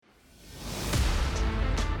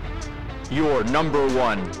your number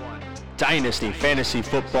one Dynasty Fantasy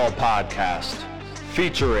Football podcast,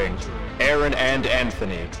 featuring Aaron and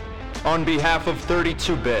Anthony. On behalf of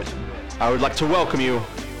 32-Bit, I would like to welcome you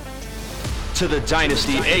to the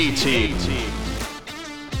Dynasty A-Team.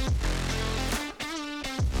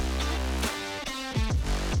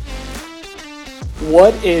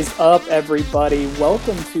 What is up, everybody?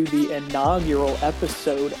 Welcome to the inaugural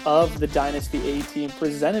episode of the Dynasty A-Team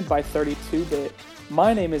presented by 32-Bit.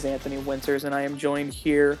 My name is Anthony Winters, and I am joined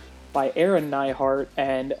here by Aaron Nihart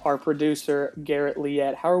and our producer, Garret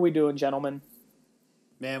Liette. How are we doing, gentlemen?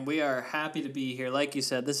 Man, we are happy to be here. Like you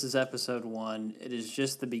said, this is episode 1. It is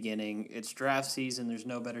just the beginning. It's draft season. There's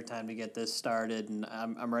no better time to get this started, and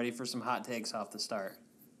I'm ready for some hot takes off the start.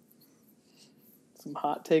 Some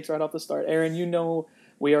hot takes right off the start. Aaron, you know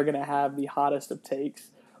we are going to have the hottest of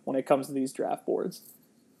takes when it comes to these draft boards.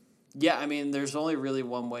 Yeah, I mean, there's only really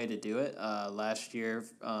one way to do it. Last year,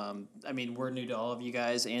 we're new to all of you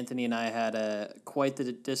guys. Anthony and I had quite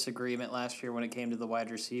the disagreement last year when it came to the wide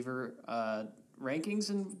receiver rankings,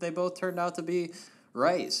 and they both turned out to be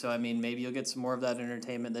right. So, I mean, maybe you'll get some more of that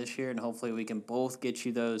entertainment this year, and hopefully we can both get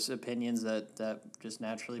you those opinions that just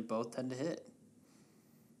naturally both tend to hit.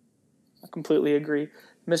 I completely agree.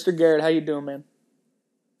 Mr. Garrett, how you doing, man?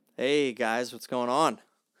 Hey guys, what's going on?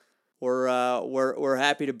 We're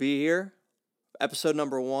happy to be here. Episode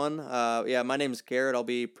number 1. My name is Garrett. I'll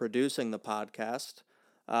be producing the podcast.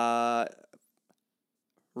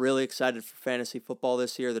 Really excited for fantasy football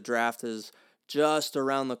this year. The draft is just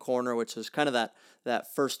around the corner, which is kind of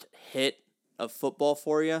that first hit of football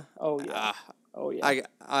for you. Oh yeah.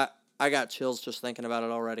 I got chills just thinking about it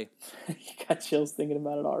already. You got chills thinking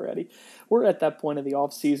about it already. We're at that point of the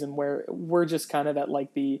off season where we're just kind of at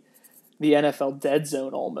like the NFL dead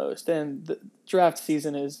zone almost, and the draft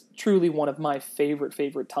season is truly one of my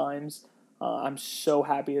favorite times. I'm so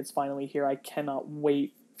happy it's finally here. I cannot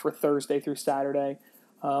wait for Thursday through Saturday.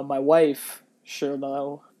 My wife, sure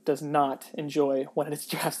though, does not enjoy when it's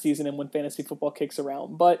draft season and when fantasy football kicks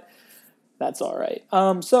around, but that's all right.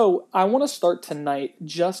 So I want to start tonight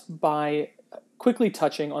just by quickly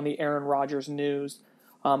touching on the Aaron Rodgers news.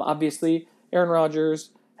 Obviously, Aaron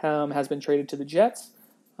Rodgers has been traded to the Jets.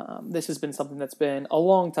 This has been something that's been a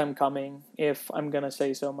long time coming, if I'm going to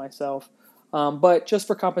say so myself. But just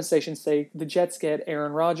for compensation's sake, the Jets get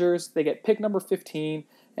Aaron Rodgers. They get pick number 15,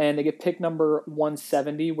 and they get pick number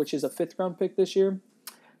 170, which is a 5th-round pick this year.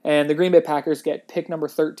 And the Green Bay Packers get pick number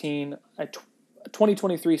 13, a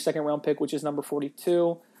 2023 second-round pick, which is number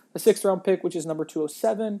 42, a 6th-round pick, which is number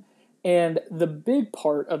 207. And the big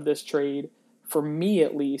part of this trade, for me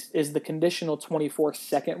at least, is the conditional 24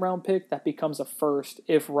 second-round pick that becomes a first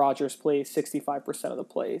if Rodgers plays 65% of the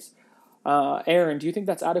plays. Aaron, do you think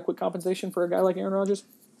that's adequate compensation for a guy like Aaron Rodgers?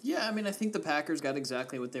 Yeah, I mean, I think the Packers got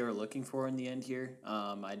exactly what they were looking for in the end here.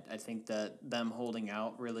 I think that them holding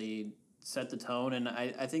out really set the tone, and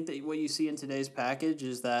I think that what you see in today's package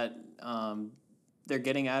is that they're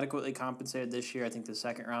getting adequately compensated this year. I think the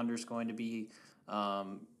second rounder is going to be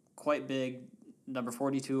quite big, number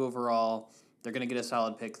 42 overall. They're going to get a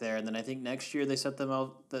solid pick there. And then I think next year they set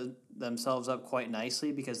themselves up quite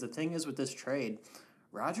nicely, because the thing is with this trade,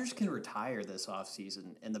 Rodgers can retire this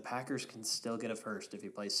offseason, and the Packers can still get a first if he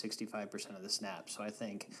plays 65% of the snaps. So I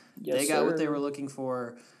think they got what they were looking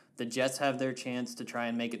for. The Jets have their chance to try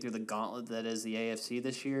and make it through the gauntlet that is the AFC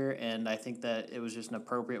this year, and I think that it was just an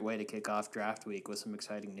appropriate way to kick off draft week with some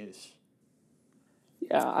exciting news.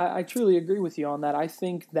 Yeah, I truly agree with you on that. I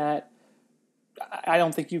think that I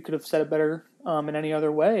don't think you could have said it better in any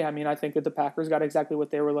other way. I mean, I think that the Packers got exactly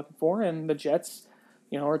what they were looking for, and the Jets,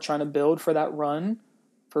 are trying to build for that run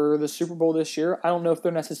for the Super Bowl this year. I don't know if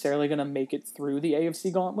they're necessarily going to make it through the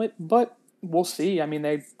AFC gauntlet, but we'll see. I mean,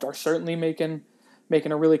 they are certainly making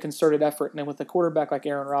a really concerted effort, and with a quarterback like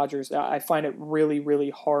Aaron Rodgers, I find it really,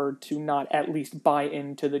 really hard to not at least buy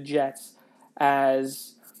into the Jets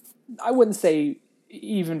as, I wouldn't say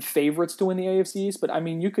even favorites to win the AFC East, but I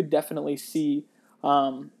mean, you could definitely see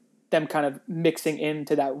them kind of mixing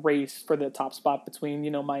into that race for the top spot between,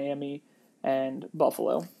 Miami and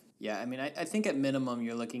Buffalo. Yeah, I mean, I think at minimum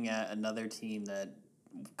you're looking at another team that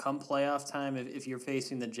come playoff time, if you're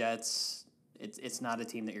facing the Jets, it's not a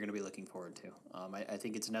team that you're going to be looking forward to. I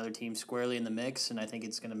think it's another team squarely in the mix, and I think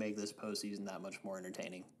it's going to make this postseason that much more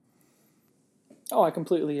entertaining. Oh, I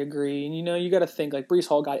completely agree. And, you got to think, like, Breece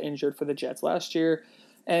Hall got injured for the Jets last year.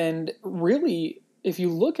 And really, if you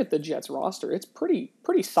look at the Jets roster, it's pretty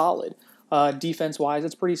solid. Defense-wise,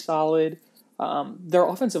 it's pretty solid. Their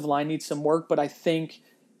offensive line needs some work, but I think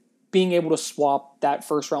being able to swap that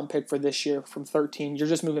first-round pick for this year from 13, you're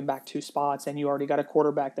just moving back 2 spots, and you already got a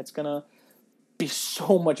quarterback that's going to be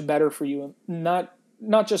so much better for you, not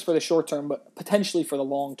just for the short term, but potentially for the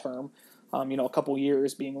long term. A couple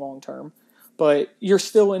years being long term, but you're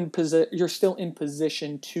still in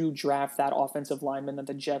position to draft that offensive lineman that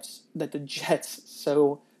the Jets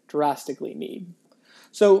so drastically need.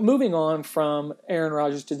 So moving on from Aaron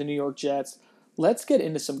Rodgers to the New York Jets, let's get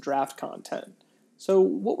into some draft content. So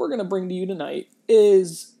what we're going to bring to you tonight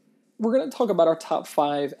is we're going to talk about our top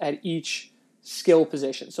 5 at each skill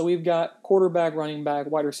position. So we've got quarterback, running back,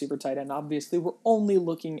 wide receiver, tight end. Obviously, we're only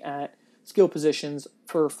looking at skill positions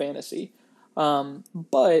for fantasy.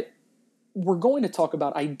 But we're going to talk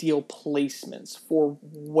about ideal placements for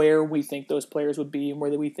where we think those players would be and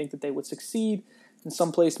where we think that they would succeed, and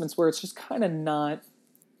some placements where it's just kind of not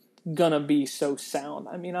gonna be so sound.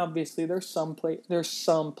 I mean, obviously, there's some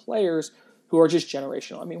players who are just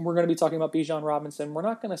generational. I mean, we're going to be talking about Bijan Robinson. We're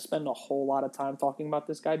not going to spend a whole lot of time talking about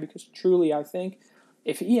this guy because truly, I think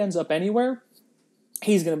if he ends up anywhere,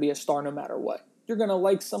 he's going to be a star no matter what. You're going to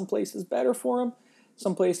like some places better for him,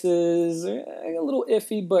 some places a little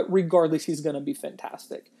iffy, but regardless, he's going to be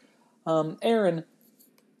fantastic. Aaron,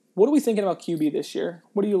 what are we thinking about QB this year?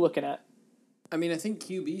 What are you looking at? I mean, I think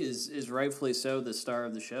QB is rightfully so the star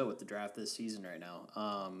of the show with the draft this season right now.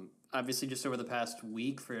 Obviously, just over the past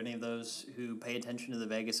week, for any of those who pay attention to the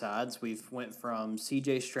Vegas odds, we've went from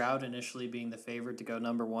C.J. Stroud initially being the favorite to go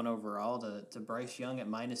number 1 overall to Bryce Young at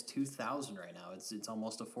minus 2,000 right now. It's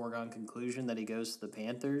almost a foregone conclusion that he goes to the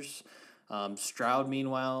Panthers. Stroud,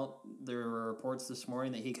 meanwhile, there were reports this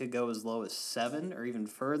morning that he could go as low as 7 or even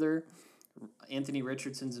further. Anthony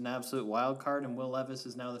Richardson's an absolute wild card, and Will Levis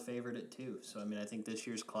is now the favorite at 2. So, I mean, I think this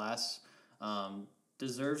year's class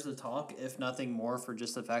deserves the talk, if nothing more, for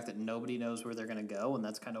just the fact that nobody knows where they're going to go, and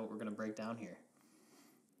that's kind of what we're going to break down here.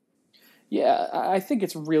 Yeah, I think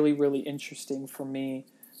it's really, really interesting for me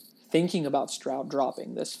thinking about Stroud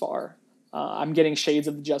dropping this far. I'm getting shades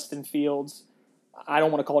of Justin Fields. I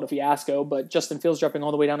don't want to call it a fiasco, but Justin Fields dropping all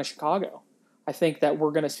the way down to Chicago. I think that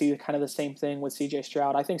we're going to see kind of the same thing with C.J.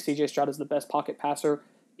 Stroud. I think C.J. Stroud is the best pocket passer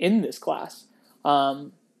in this class.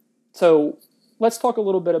 So let's talk a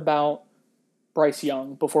little bit about Bryce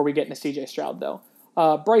Young before we get into C.J. Stroud, though.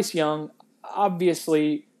 Bryce Young,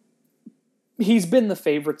 obviously, he's been the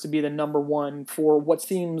favorite to be the number 1 for what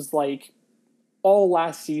seems like all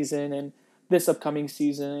last season and this upcoming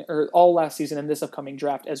season, or all last season and this upcoming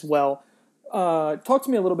draft as well. Talk to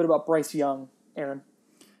me a little bit about Bryce Young, Aaron.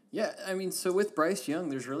 Yeah, I mean, so with Bryce Young,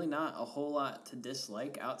 there's really not a whole lot to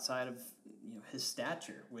dislike outside of his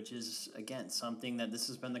stature, which is, again, something that this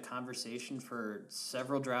has been the conversation for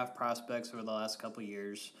several draft prospects over the last couple of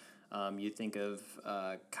years. You think of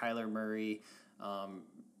Kyler Murray,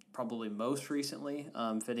 probably most recently,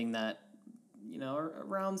 fitting that,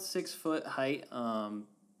 around 6 foot height.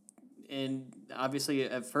 And obviously,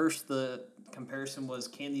 at first, the comparison was,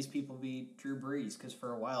 can these people be Drew Brees? Because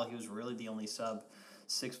for a while, he was really the only sub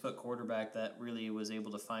 6 foot quarterback that really was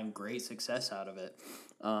able to find great success out of it.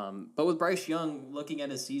 But with Bryce Young, looking at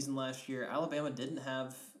his season last year, Alabama didn't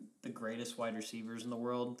have the greatest wide receivers in the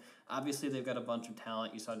world. Obviously, they've got a bunch of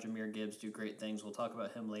talent. You saw Jahmyr Gibbs do great things. We'll talk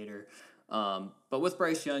about him later. But with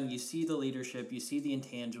Bryce Young, you see the leadership, you see the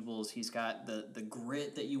intangibles. He's got the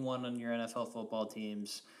grit that you want on your NFL football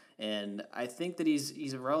teams. And I think that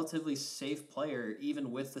he's a relatively safe player,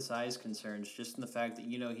 even with the size concerns, just in the fact that,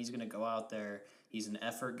 he's going to go out there. He's an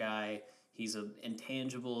effort guy. He's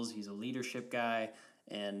intangibles. He's a leadership guy.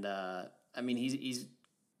 And, he's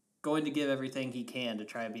going to give everything he can to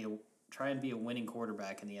try and be a winning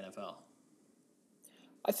quarterback in the NFL.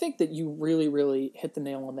 I think that you really, really hit the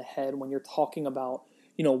nail on the head when you're talking about,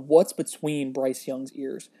 what's between Bryce Young's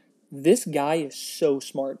ears. This guy is so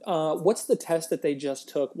smart. What's the test that they just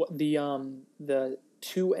took? What the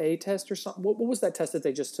 2A test or something? What was that test that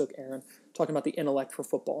they just took, Aaron? Talking about the intellect for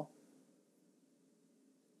football.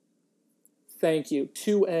 Thank you.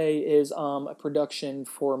 2A is a production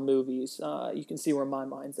for movies. You can see where my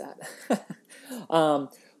mind's at.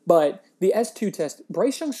 But the S2 test,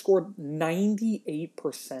 Bryce Young scored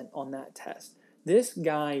 98% on that test. This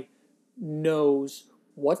guy knows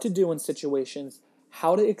what to do in situations,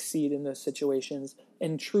 how to exceed in those situations,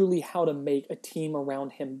 and truly how to make a team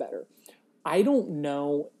around him better. I don't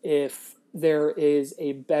know if there is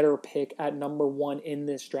a better pick at number 1 in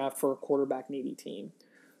this draft for a quarterback-needy team.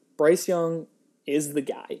 Bryce Young is the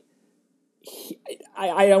guy.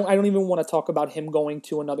 I don't even want to talk about him going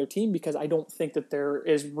to another team because I don't think that there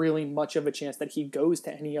is really much of a chance that he goes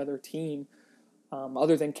to any other team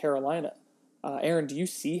other than Carolina. Aaron, do you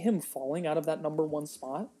see him falling out of that number 1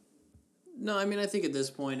 spot? No, I mean, I think at this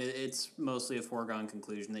point it's mostly a foregone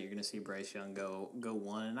conclusion that you're going to see Bryce Young go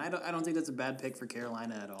one, and I don't think that's a bad pick for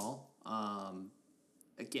Carolina at all.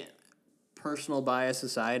 Again, personal bias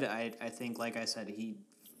aside, I think, like I said,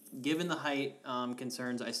 given the height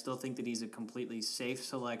concerns, I still think that he's a completely safe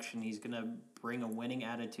selection. He's going to bring a winning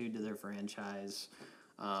attitude to their franchise.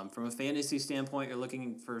 From a fantasy standpoint, you're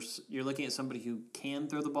looking at somebody who can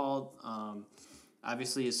throw the ball.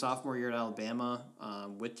 Obviously, his sophomore year at Alabama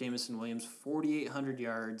with Jamison Williams, 4,800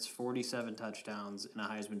 yards, 47 touchdowns, and a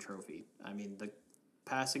Heisman Trophy. I mean, the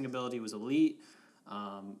passing ability was elite.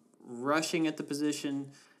 Rushing at the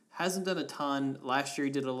position, hasn't done a ton. Last year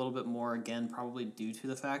he did a little bit more, again, probably due to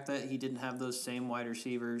the fact that he didn't have those same wide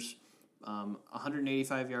receivers.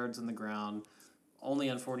 185 yards on the ground,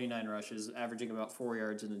 only on 49 rushes, averaging about 4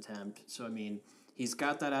 yards an attempt. So, I mean, he's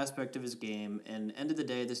got that aspect of his game, and end of the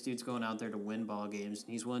day, this dude's going out there to win ball games,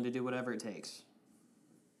 and he's willing to do whatever it takes.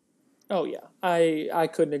 Oh, yeah. I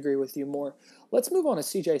couldn't agree with you more. Let's move on to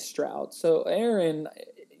C.J. Stroud. So, Aaron,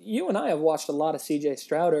 you and I have watched a lot of C.J.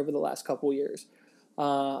 Stroud over the last couple years.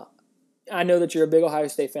 I know that you're a big Ohio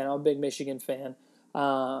State fan. I'm a big Michigan fan.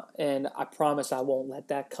 And I promise I won't let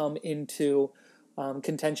that come into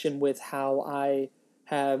contention with how I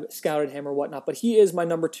have scouted him or whatnot. But he is my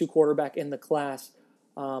number 2 quarterback in the class.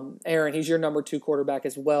 Aaron, he's your number 2 quarterback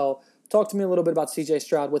as well. Talk to me a little bit about C.J.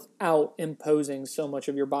 Stroud without imposing so much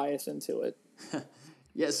of your bias into it.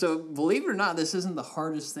 Yeah, so believe it or not, this isn't the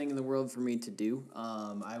hardest thing in the world for me to do.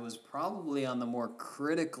 I was probably on the more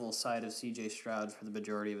critical side of C.J. Stroud for the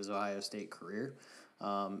majority of his Ohio State career.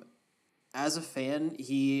 As a fan,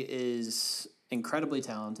 he is incredibly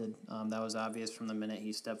talented. That was obvious from the minute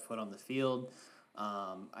he stepped foot on the field.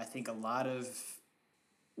 I think a lot of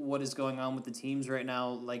what is going on with the teams right now,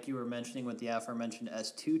 like you were mentioning with the aforementioned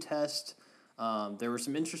S2 test, there were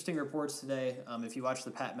some interesting reports today. If you watch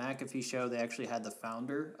the Pat McAfee show, they actually had the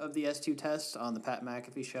founder of the S2 test on the Pat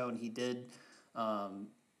McAfee show, and he did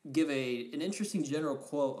give an interesting general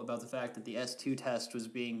quote about the fact that the S2 test was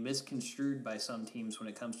being misconstrued by some teams when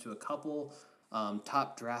it comes to a couple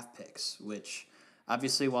top draft picks, which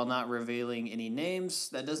obviously, while not revealing any names,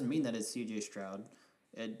 that doesn't mean that it's C.J. Stroud.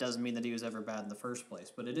 It doesn't mean that he was ever bad in the first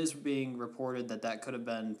place, but it is being reported that could have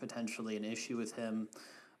been potentially an issue with him.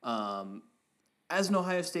 As an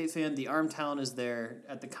Ohio State fan, the arm talent is there.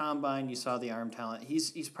 At the Combine, you saw the arm talent.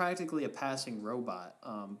 He's practically a passing robot.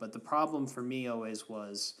 But the problem for me always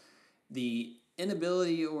was the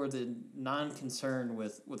inability or the non-concern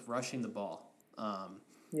with rushing the ball.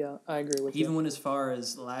 Yeah, I agree with you. Even went as far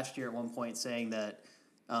as last year at one point saying that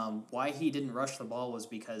why he didn't rush the ball was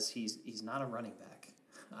because he's not a running back.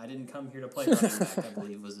 I didn't come here to play running back, I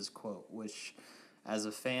believe was his quote, which as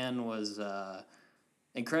a fan was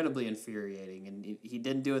incredibly infuriating. And he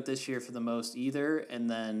didn't do it this year for the most either. And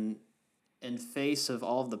then in face of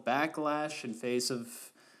all of the backlash, in face of,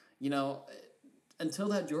 until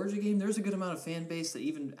that Georgia game, there was a good amount of fan base that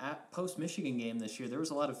even at post-Michigan game this year, there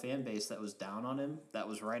was a lot of fan base that was down on him, that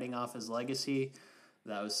was writing off his legacy,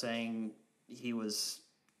 that was saying he was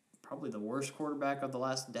probably the worst quarterback of the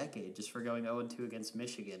last decade just for going 0-2 against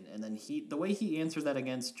Michigan. And then the way he answered that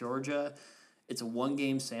against Georgia, it's a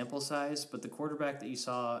one-game sample size, but the quarterback that you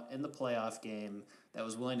saw in the playoff game that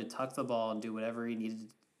was willing to tuck the ball and do whatever he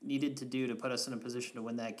needed to do to put us in a position to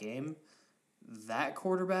win that game, that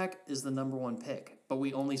quarterback is the number 1 pick. But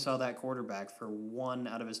we only saw that quarterback for 1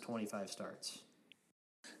 out of his 25 starts.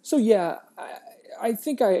 So, yeah, I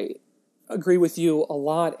think I agree with you a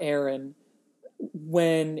lot, Aaron,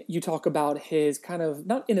 when you talk about his kind of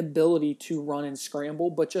not inability to run and scramble,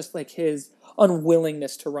 but just like his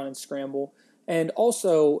unwillingness to run and scramble. And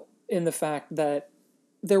also in the fact that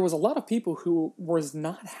there was a lot of people who was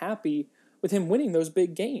not happy with him winning those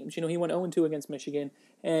big games. He went 0-2 against Michigan,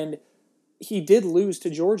 and he did lose to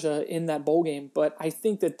Georgia in that bowl game. But I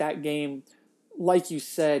think that game, like you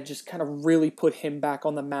said, just kind of really put him back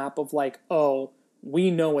on the map of like, oh, we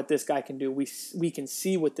know what this guy can do. We can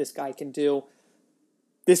see what this guy can do.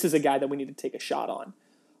 This is a guy that we need to take a shot on.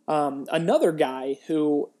 Another guy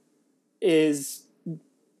who is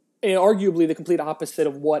arguably the complete opposite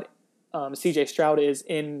of what C.J. Stroud is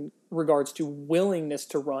in regards to willingness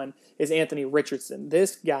to run is Anthony Richardson.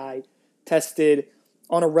 This guy tested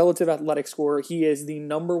on a relative athletic score. He is the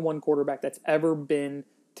number 1 quarterback that's ever been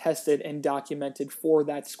tested and documented for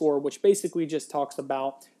that score, which basically just talks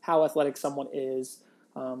about how athletic someone is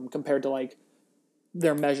compared to like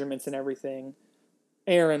their measurements and everything.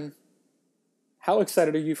 Aaron, how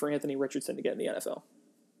excited are you for Anthony Richardson to get in the NFL?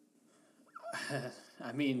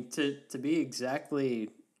 I mean, to be exactly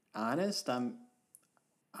honest, I'm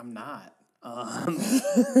not.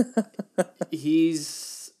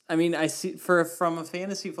 I mean, I see from a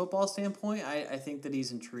fantasy football standpoint, I think that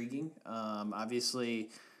he's intriguing. Obviously,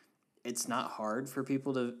 it's not hard for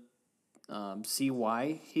people to see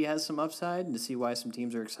why he has some upside and to see why some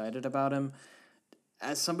teams are excited about him.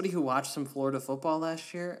 As somebody who watched some Florida football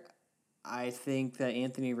last year, I think that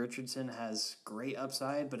Anthony Richardson has great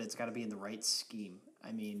upside, but it's got to be in the right scheme.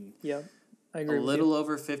 I mean, Yeah, I agree a with little you.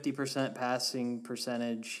 over 50% passing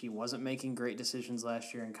percentage. He wasn't making great decisions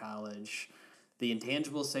last year in college. The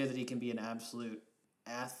intangibles say that he can be an absolute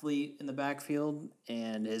athlete in the backfield,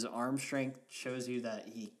 and his arm strength shows you that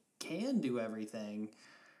he can do everything.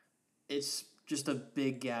 It's just a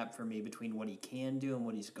big gap for me between what he can do and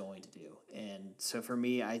what he's going to do. And so for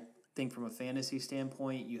me, I think from a fantasy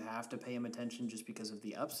standpoint, you have to pay him attention just because of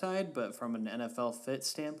the upside. But from an NFL fit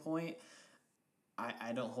standpoint,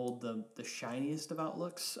 I don't hold the shiniest of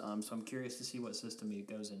outlooks. So I'm curious to see what system he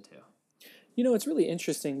goes into. You know, it's really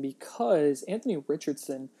interesting because Anthony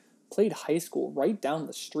Richardson played high school right down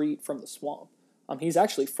the street from the Swamp. He's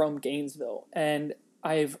actually from Gainesville. And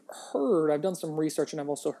I've done some research, and I've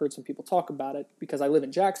also heard some people talk about it because I live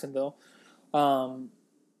in Jacksonville,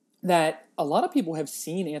 that a lot of people have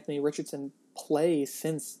seen Anthony Richardson play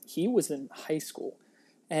since he was in high school.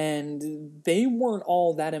 And they weren't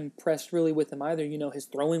all that impressed really with him either. You know, his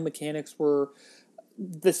throwing mechanics were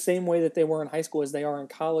the same way that they were in high school as they are in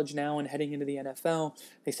college now and heading into the NFL.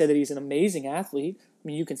 They say that he's an amazing athlete. I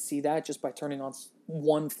mean, you can see that just by turning on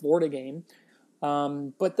one Florida game.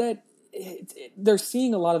 But that they're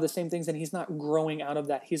seeing a lot of the same things, and he's not growing out of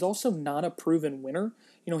that. He's also not a proven winner.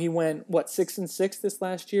 You know, he went 6-6 this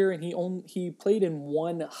last year, and he played in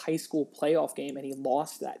one high school playoff game, and he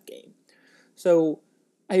lost that game. So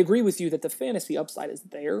I agree with you that the fantasy upside is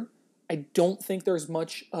there. I don't think there's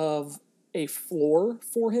much of a floor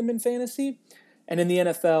for him in fantasy. And in the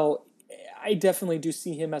NFL, I definitely do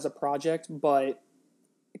see him as a project, but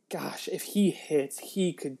gosh, if he hits,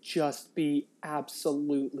 he could just be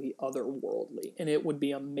absolutely otherworldly, and it would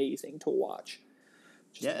be amazing to watch.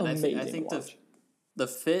 Just and I think the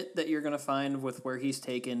fit that you're going to find with where he's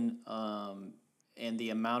taken and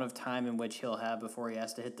the amount of time in which he'll have before he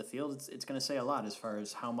has to hit the field, it's going to say a lot as far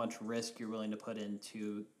as how much risk you're willing to put in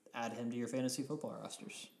to add him to your fantasy football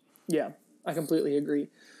rosters. Yeah, I completely agree.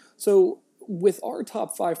 So with our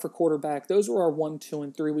top 5 for quarterback, those were our 1, 2,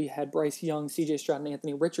 and 3. We had Bryce Young, C.J. Stroud, and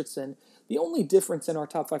Anthony Richardson. The only difference in our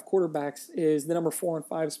top 5 quarterbacks is the number 4 and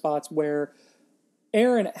 5 spots, where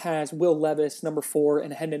Aaron has Will Levis, number 4,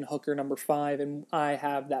 and Hendon Hooker, number 5, and I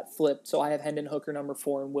have that flipped. So I have Hendon Hooker, number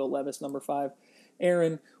 4, and Will Levis, number 5.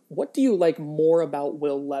 Aaron, what do you like more about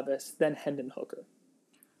Will Levis than Hendon Hooker?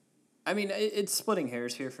 I mean, it's splitting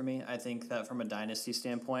hairs here for me. I think that from a dynasty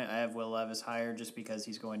standpoint, I have Will Levis higher just because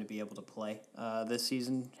he's going to be able to play this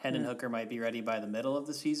season. Hendon Hooker might be ready by the middle of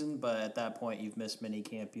the season, but at that point, you've missed mini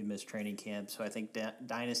camp, you've missed training camp. So I think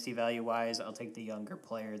dynasty value-wise, I'll take the younger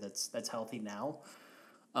player that's healthy now.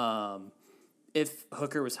 If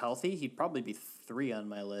Hooker was healthy, he'd probably be 3 on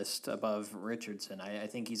my list above Richardson. I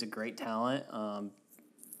think he's a great talent.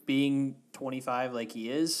 Being 25 like he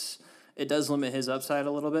is, it does limit his upside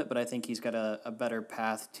a little bit, but I think he's got a better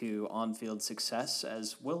path to on-field success,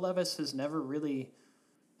 as Will Levis has never really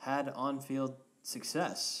had on-field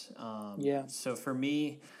success. So for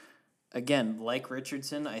me, again, like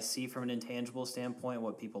Richardson, I see from an intangible standpoint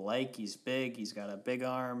what people like. He's big. He's got a big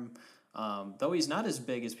arm. Though he's not as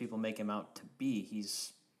big as people make him out to be.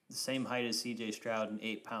 He's the same height as C.J. Stroud and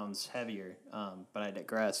 8 pounds heavier, but I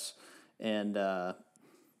digress. And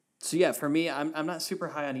so, yeah, for me, I'm not super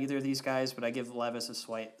high on either of these guys, but I give Levis a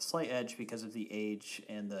slight edge because of the age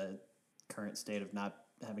and the current state of not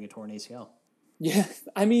having a torn ACL. Yeah,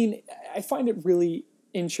 I mean, I find it really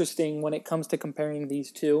interesting when it comes to comparing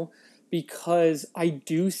these two because I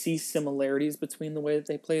do see similarities between the way that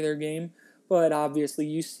they play their game, but obviously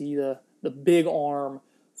you see the big arm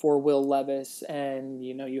for Will Levis, and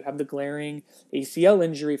you have the glaring ACL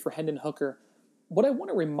injury for Hendon Hooker. What I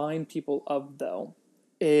want to remind people of, though,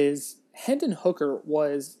 is Hendon Hooker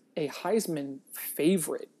was a Heisman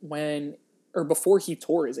favorite before he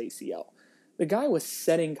tore his ACL. The guy was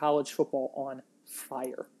setting college football on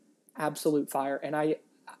fire, absolute fire. And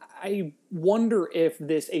I wonder if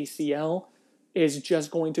this ACL is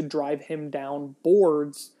just going to drive him down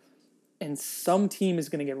boards, and some team is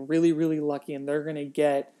going to get really, really lucky, and they're going to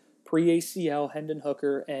get pre-ACL Hendon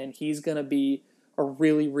Hooker, and he's going to be a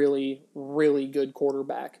really, really, really good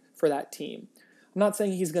quarterback for that team. I'm not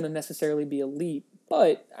saying he's going to necessarily be elite,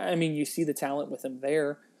 but, I mean, you see the talent with him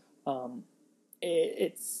there.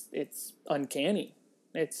 It's uncanny.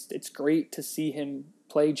 It's great to see him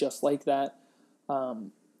play just like that.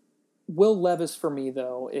 Will Levis, for me,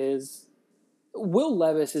 though, is Will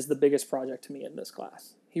Levis is the biggest project to me in this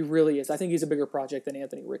class. He really is. I think he's a bigger project than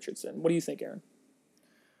Anthony Richardson. What do you think, Aaron?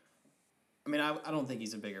 I mean, I don't think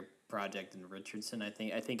he's a bigger project than Richardson. I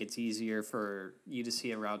think it's easier for you to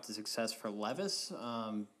see a route to success for Levis.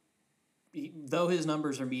 Though his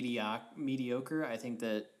numbers are mediocre, I think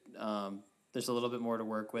that there's a little bit more to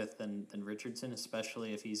work with than Richardson,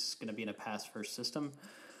 especially if he's going to be in a pass-first system.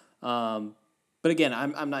 But again,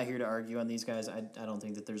 I'm not here to argue on these guys. I don't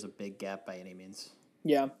think that there's a big gap by any means.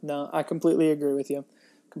 Yeah, no, I completely agree with you.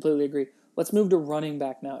 Completely agree. Let's move to running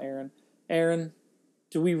back now, Aaron. Aaron,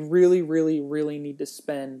 do we really, really, really need to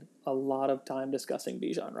spend a lot of time discussing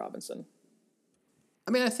Bijan Robinson?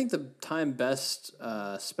 I mean, I think the time best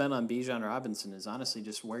spent on Bijan Robinson is honestly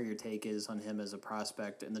just where your take is on him as a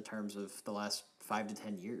prospect in the terms of the last 5 to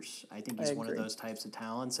 10 years. I think he's one of those types of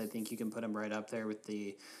talents. I think you can put him right up there with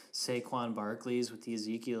the Saquon Barkleys, with the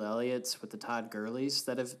Ezekiel Elliott's, with the Todd Gurley's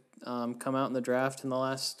that have come out in the draft in the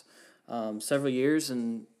last several years.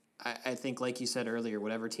 And I think, like you said earlier,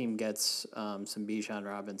 whatever team gets some Bijan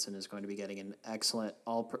Robinson is going to be getting an excellent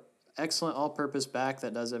all-purpose back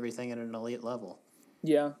that does everything at an elite level.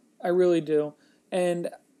 Yeah, I really do. And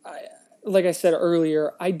like I said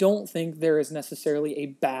earlier, I don't think there is necessarily a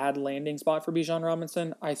bad landing spot for Bijan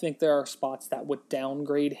Robinson. I think there are spots that would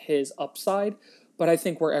downgrade his upside, but I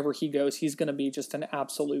think wherever he goes, he's going to be just an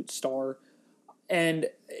absolute star. And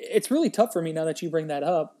it's really tough for me now that you bring that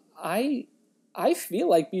up. I feel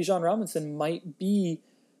like Bijan Robinson might be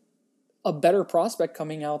a better prospect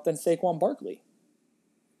coming out than Saquon Barkley.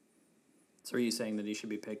 So are you saying that he should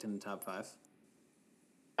be picked in the top 5?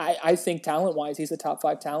 I think talent-wise, he's a top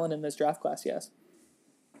 5 talent in this draft class, yes.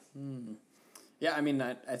 Yeah, I mean,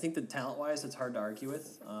 I think that talent-wise, it's hard to argue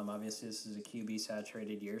with. Obviously, this is a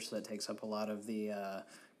QB-saturated year, so that takes up a lot of the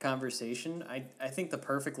conversation. I think the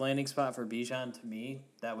perfect landing spot for Bijan, to me,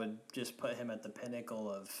 that would just put him at the pinnacle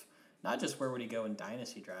of not just where would he go in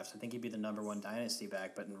dynasty drafts. I think he'd be the number 1 dynasty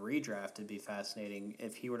back, but in redraft, it'd be fascinating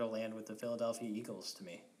if he were to land with the Philadelphia Eagles, to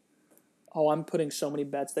me. Oh, I'm putting so many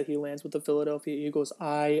bets that he lands with the Philadelphia Eagles.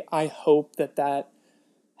 I hope that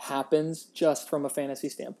happens just from a fantasy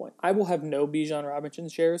standpoint. I will have no Bijan Robinson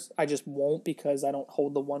shares. I just won't because I don't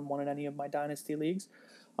hold the 1-1 in any of my dynasty leagues.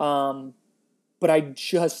 But I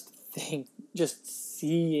just think just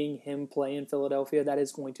seeing him play in Philadelphia, that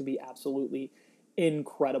is going to be absolutely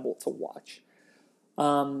incredible to watch.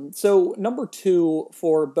 So number 2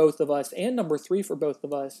 for both of us and number 3 for both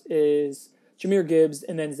of us is Jahmyr Gibbs,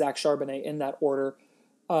 and then Zach Charbonnet in that order.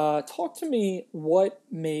 Talk to me what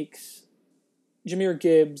makes Jahmyr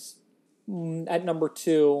Gibbs at number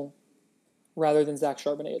 2 rather than Zach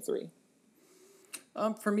Charbonnet at 3.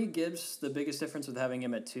 For me, Gibbs, the biggest difference with having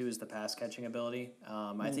him at 2 is the pass-catching ability.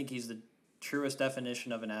 I think he's the truest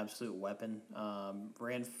definition of an absolute weapon.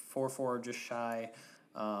 Ran 4.4 just shy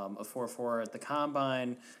of 4.4 at the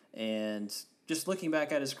Combine, and just looking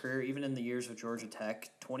back at his career, even in the years with Georgia Tech,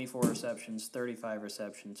 24 receptions, 35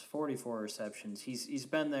 receptions, 44 receptions. He's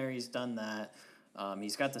been there. He's done that.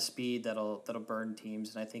 He's got the speed that'll burn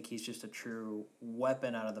teams, and I think he's just a true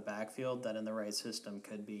weapon out of the backfield that in the right system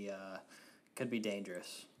could be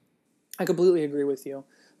dangerous. I completely agree with you.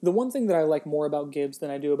 The one thing that I like more about Gibbs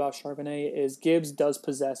than I do about Charbonnet is Gibbs does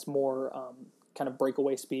possess more kind of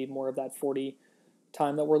breakaway speed, more of that 40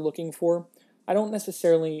 time that we're looking for. I don't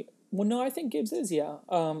necessarily... Well, no, I think Gibbs is, a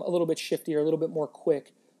little bit shiftier, a little bit more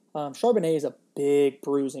quick. Charbonnet is a big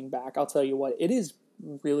bruising back. I'll tell you what, it is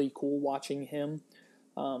really cool watching him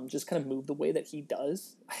just kind of move the way that he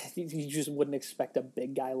does. I think you just wouldn't expect a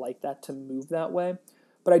big guy like that to move that way.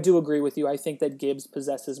 But I do agree with you. I think that Gibbs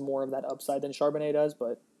possesses more of that upside than Charbonnet does,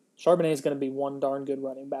 but Charbonnet is going to be one darn good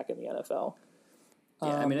running back in the NFL.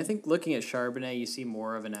 Yeah, I mean, I think looking at Charbonnet, you see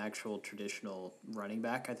more of an actual traditional running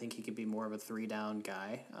back. I think he could be more of a 3-down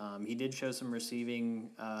guy. He did show some receiving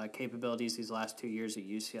capabilities these last 2 years at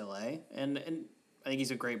UCLA, and I think he's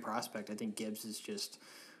a great prospect. I think Gibbs is just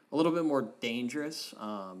a little bit more dangerous.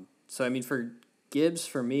 So, I mean, for Gibbs,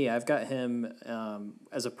 for me, I've got him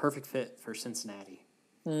as a perfect fit for Cincinnati.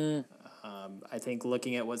 I think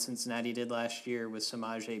looking at what Cincinnati did last year with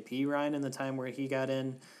Samaje Perine in the time where he got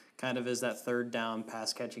in, kind of as that 3rd-down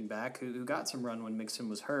pass-catching back who got some run when Mixon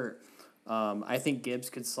was hurt. I think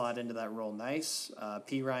Gibbs could slot into that role nice.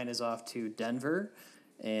 Perine is off to Denver,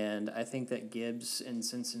 and I think that Gibbs in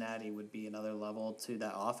Cincinnati would be another level to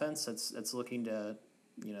that offense that's looking to,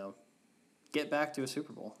 get back to a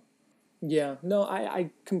Super Bowl. Yeah, no,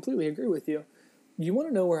 I completely agree with you. You want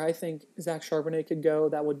to know where I think Zach Charbonnet could go?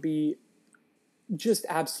 That would be just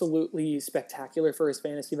absolutely spectacular for his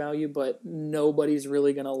fantasy value, but nobody's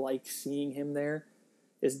really going to like seeing him there,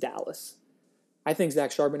 is Dallas. I think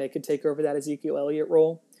Zach Charbonnet could take over that Ezekiel Elliott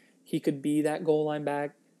role. He could be that goal line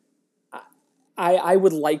back. I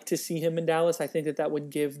would like to see him in Dallas. I think that would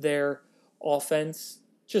give their offense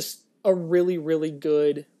just a really, really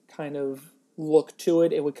good kind of look to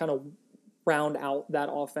it. It would kind of round out that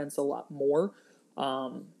offense a lot more.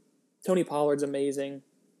 Tony Pollard's amazing,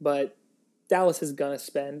 but Dallas is going to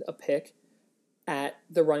spend a pick at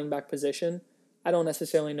the running back position. I don't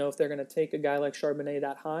necessarily know if they're going to take a guy like Charbonnet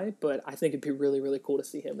that high, but I think it'd be really, really cool to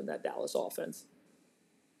see him in that Dallas offense.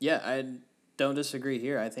 Yeah, I don't disagree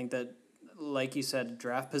here. I think that, like you said,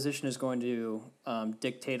 draft position is going to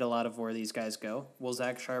dictate a lot of where these guys go. Will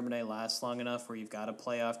Zach Charbonnet last long enough where you've got a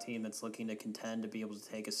playoff team that's looking to contend to be able to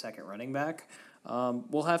take a second running back?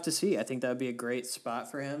 We'll have to see. I think that would be a great spot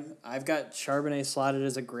for him. I've got Charbonnet slotted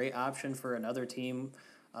as a great option for another team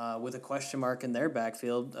with a question mark in their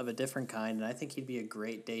backfield of a different kind, and I think he'd be a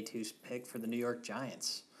great day 2 pick for the New York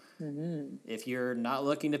Giants. Mm-hmm. If you're not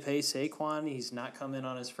looking to pay Saquon, he's not come in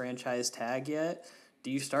on his franchise tag yet, do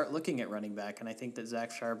you start looking at running back? And I think that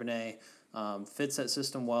Zach Charbonnet fits that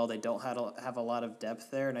system well. They don't have a lot of depth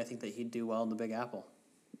there, and I think that he'd do well in the Big Apple.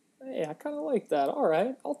 Hey, I kind of like that. All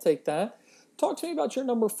right, I'll take that. Talk to me about your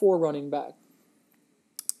number 4 running back.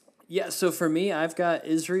 Yeah, so for me, I've got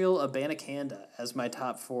Israel Abanikanda as my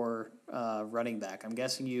top 4 running back. I'm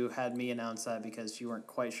guessing you had me announce that because you weren't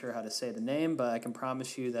quite sure how to say the name, but I can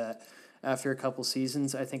promise you that after a couple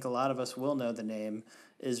seasons, I think a lot of us will know the name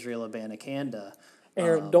Israel Abanikanda.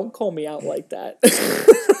 Aaron, don't call me out like that.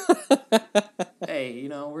 Hey,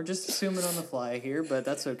 we're just assuming on the fly here, but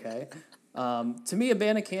that's okay. To me,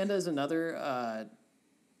 Abanikanda is another,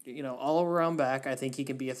 all-around back. I think he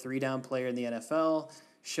can be a 3-down player in the NFL.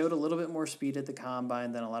 Showed a little bit more speed at the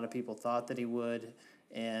combine than a lot of people thought that he would.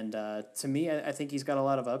 And to me, I think he's got a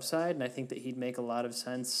lot of upside, and I think that he'd make a lot of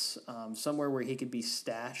sense somewhere where he could be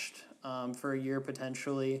stashed for a year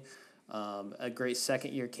potentially. A great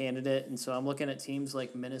second-year candidate. And so I'm looking at teams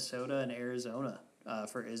like Minnesota and Arizona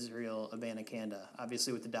for Israel Abanikanda.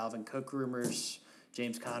 Obviously, with the Dalvin Cook rumors,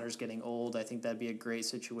 James Conner's getting old. I think that'd be a great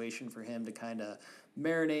situation for him to kind of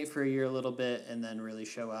marinate for a year a little bit and then really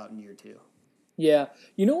show out in year 2. Yeah.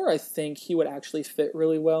 You know where I think he would actually fit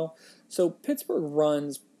really well? So Pittsburgh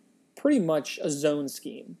runs pretty much a zone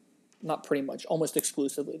scheme. Not pretty much, almost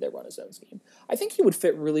exclusively they run a zone scheme. I think he would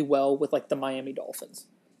fit really well with like the Miami Dolphins.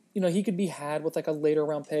 He could be had with like a later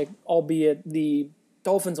round pick, albeit the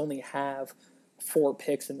Dolphins only have 4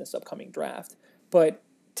 picks in this upcoming draft. But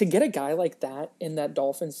to get a guy like that in that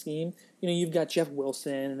Dolphins scheme, you've got Jeff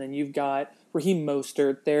Wilson and then you've got Raheem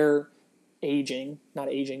Mostert. They're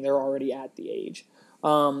they're already at the age.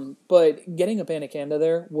 But getting a Abanikanda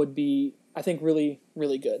there would be, I think, really,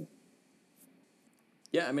 really good.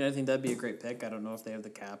 Yeah, I mean, I think that'd be a great pick. I don't know if they have the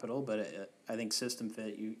capital, but I think system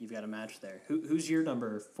fit, you've got a match there. Who's your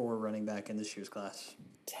number 4 running back in this year's class?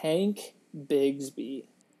 Tank Bigsby,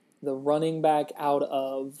 the running back out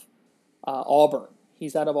of Auburn.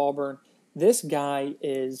 He's out of Auburn. This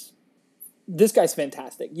guy's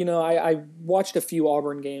fantastic. I watched a few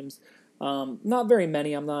Auburn games. Not very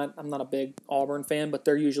many. I'm not a big Auburn fan, but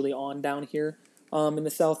they're usually on down here in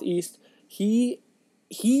the Southeast. He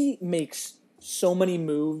makes so many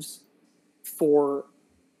moves for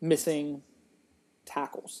missing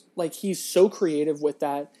tackles. Like, he's so creative with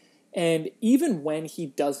that. And even when he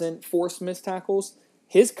doesn't force missed tackles,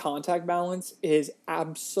 his contact balance is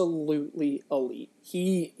absolutely elite.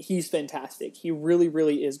 He's fantastic. He really,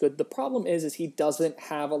 really is good. The problem is he doesn't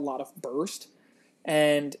have a lot of burst,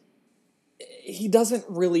 and he doesn't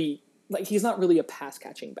really, he's not really a pass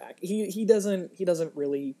catching back. He doesn't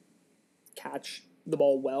really catch the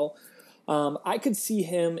ball well. I could see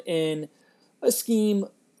him in a scheme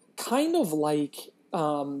kind of like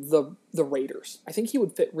the Raiders. I think he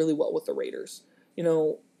would fit really well with the Raiders.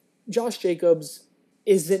 Josh Jacobs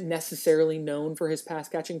isn't necessarily known for his pass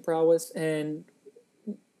catching prowess, and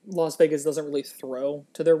Las Vegas doesn't really throw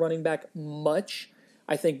to their running back much.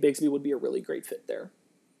 I think Bigsby would be a really great fit there.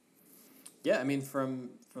 Yeah, I mean, from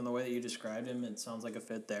the way that you described him, it sounds like a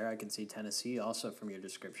fit there. I can see Tennessee also from your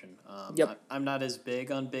description. Yep. I'm not as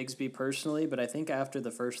big on Bigsby personally, but I think after the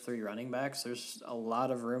first 3 running backs, there's a lot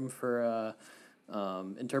of room for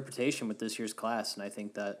interpretation with this year's class, and I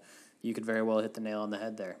think that you could very well hit the nail on the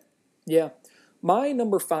head there. Yeah. My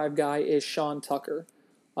number 5 guy is Sean Tucker.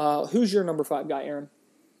 Who's your number 5 guy, Aaron?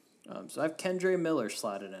 So I have Kendre Miller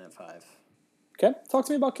slotted in at 5. Okay. Talk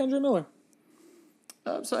to me about Kendre Miller.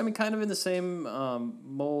 So, I mean, kind of in the same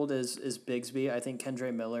mold as Bigsby. I think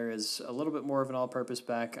Kendre Miller is a little bit more of an all-purpose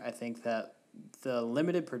back. I think that the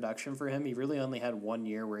limited production for him. He really only had 1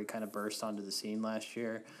 year where he kind of burst onto the scene last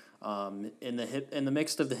year. In the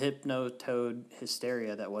mix of the hypno-toad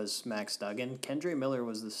hysteria that was Max Duggan, Kendre Miller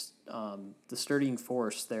was the sturdying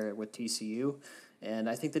force there with TCU, and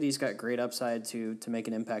I think that he's got great upside to make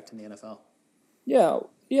an impact in the NFL. Yeah,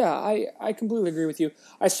 I completely agree with you.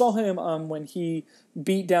 I saw him when he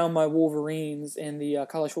beat down my Wolverines in the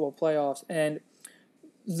college football playoffs, and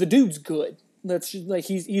the dude's good. That's just, like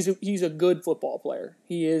he's a good football player.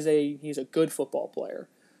 He's a good football player.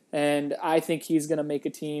 And I think he's going to make a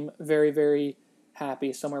team very, very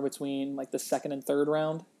happy somewhere between like the second and third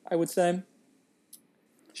round, I would say.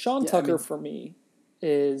 Sean Tucker for me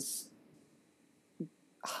is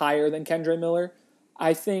higher than Kendre Miller.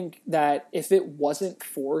 I think that if it wasn't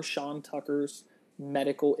for Sean Tucker's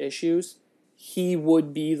medical issues, he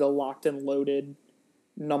would be the locked and loaded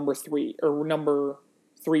number three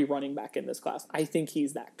running back in this class. I think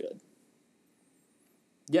he's that good.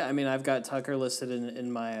 Yeah, I mean, I've got Tucker listed in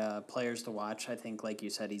my players to watch. I think, like you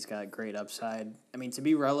said, he's got great upside. I mean, to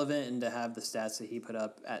be relevant and to have the stats that he put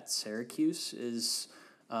up at Syracuse is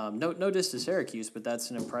no diss to Syracuse, but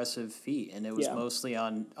that's an impressive feat, and it was mostly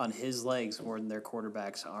on his legs more than their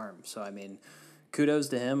quarterback's arm. So, I mean, kudos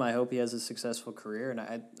to him. I hope he has a successful career, and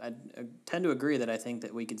I tend to agree that I think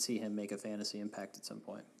that we could see him make a fantasy impact at some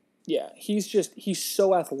point. Yeah, he's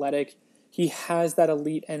so athletic. He has that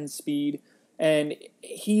elite end speed. And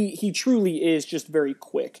he truly is just very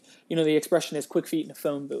quick. You know, the expression is quick feet in a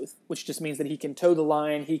phone booth, which just means that he can toe the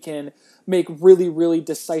line. He can make really, really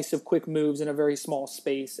decisive, quick moves in a very small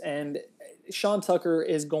space. And Sean Tucker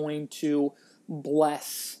is going to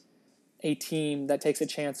bless a team that takes a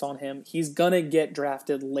chance on him. He's going to get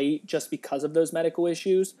drafted late just because of those medical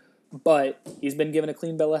issues, but he's been given a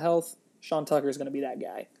clean bill of health. Sean Tucker is going to be that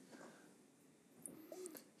guy.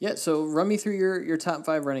 Yeah, so run me through your top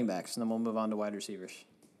 5 running backs, and then we'll move on to wide receivers.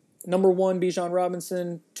 Number 1, Bijan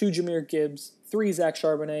Robinson. 2, Jahmyr Gibbs. 3, Zach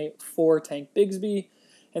Charbonnet. 4, Tank Bigsby.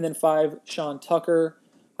 And then 5, Sean Tucker.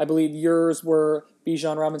 I believe yours were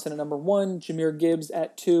Bijan Robinson at number 1, Jahmyr Gibbs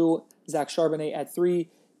at 2, Zach Charbonnet at 3,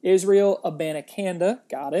 Israel Abanikanda,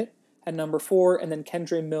 got it, at number 4, and then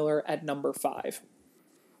Kendre Miller at number 5.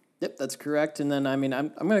 Yep, that's correct. And then, I mean, I'm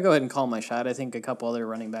going to go ahead and call my shot. I think a couple other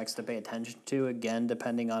running backs to pay attention to, again,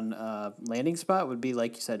 depending on landing spot, would be,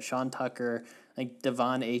 like you said, Sean Tucker. I think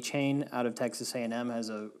Devon Achane out of Texas A&M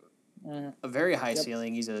has a very high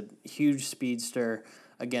ceiling. He's a huge speedster.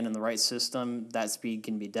 Again, in the right system, that speed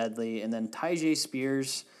can be deadly. And then Tyjae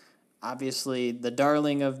Spears, obviously the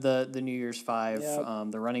darling of the New Year's Five,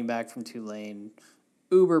 the running back from Tulane,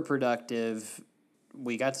 uber productive.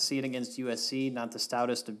 We got to see it against USC, not the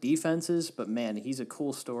stoutest of defenses, but man, he's a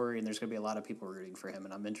cool story, and there's going to be a lot of people rooting for him,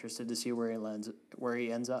 and I'm interested to see where he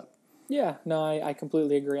ends up. Yeah, no, I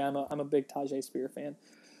completely agree. I'm a big Tyjae Spear fan.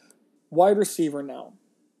 Wide receiver now.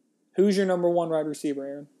 Who's your number 1 wide receiver,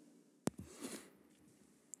 Aaron?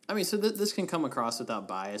 I mean, so this can come across without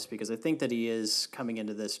bias because I think that he is coming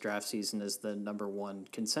into this draft season as the number 1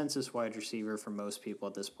 consensus wide receiver for most people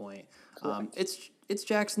at this point. It's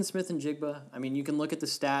Jackson Smith-Njigba. I mean, you can look at the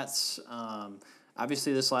stats.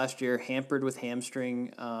 Obviously, this last year hampered with a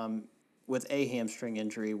hamstring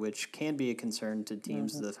injury, which can be a concern to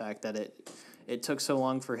teams. The fact that it took so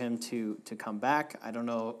long for him to come back. I don't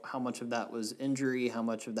know how much of that was injury, how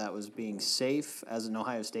much of that was being safe. As an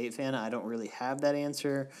Ohio State fan, I don't really have that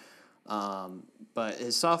answer. But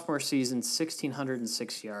his sophomore season,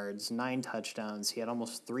 1,606 yards, 9 touchdowns. He had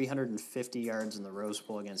almost 350 yards in the Rose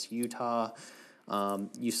Bowl against Utah.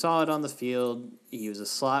 You saw it on the field. He was a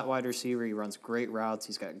slot wide receiver. He runs great routes.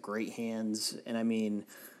 He's got great hands. And, I mean,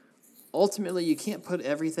 ultimately, you can't put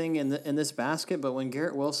everything in this basket, but when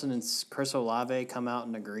Garrett Wilson and Chris Olave come out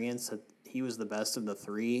in agreement that he was the best of the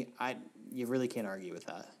 3, you really can't argue with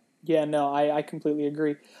that. Yeah, no, I completely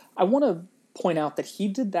agree. I want to point out that he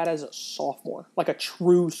did that as a sophomore, like a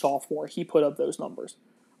true sophomore. He put up those numbers.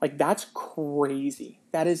 Like, that's crazy.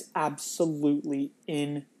 That is absolutely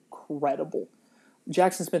incredible.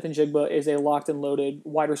 Jackson Smith-Njigba is a locked and loaded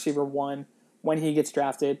wide receiver 1 when he gets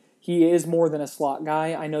drafted. He is more than a slot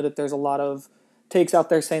guy. I know that there's a lot of takes out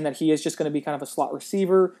there saying that he is just going to be kind of a slot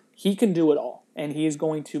receiver. He can do it all, and he is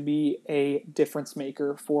going to be a difference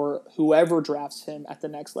maker for whoever drafts him at the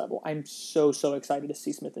next level. I'm so excited to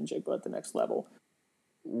see Smith-Njigba at the next level.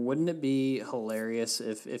 Wouldn't it be hilarious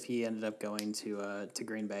if he ended up going to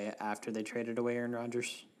Green Bay after they traded away Aaron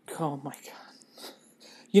Rodgers? Oh, my God.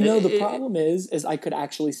 You know, the problem is I could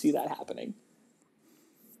actually see that happening.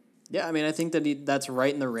 Yeah, I mean, I think that that's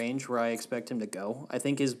right in the range where I expect him to go. I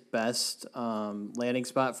think his best landing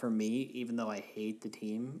spot for me, even though I hate the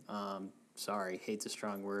team, hate's a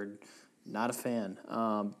strong word, Not a fan.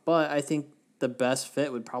 But I think the best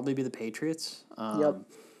fit would probably be the Patriots. Yep.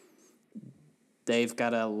 They've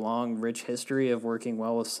got a long, rich history of working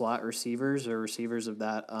well with slot receivers or receivers of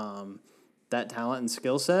that that talent and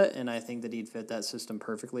skill set, and I think that he'd fit that system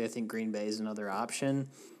perfectly. I think Green Bay is another option,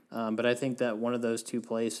 but I think that one of those two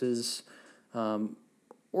places,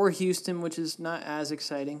 or Houston, which is not as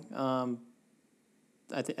exciting,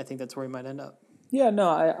 I think that's where he might end up. Yeah, no,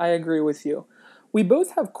 I agree with you. We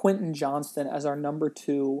both have Quentin Johnston as our number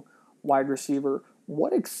 2 wide receiver.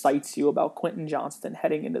 What excites you about Quentin Johnston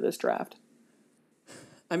heading into this draft?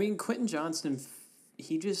 I mean, Quentin Johnston,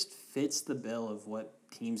 he just fits the bill of what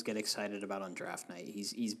teams get excited about on draft night.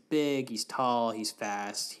 He's big, he's tall, he's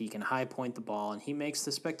fast, he can high point the ball, and he makes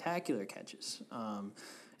the spectacular catches. And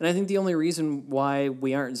I think the only reason why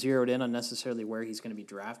we aren't zeroed in on necessarily where he's going to be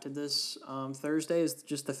drafted this Thursday is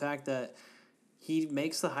just the fact that he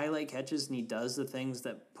makes the highlight catches and he does the things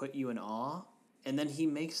that put you in awe, and then he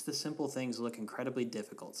makes the simple things look incredibly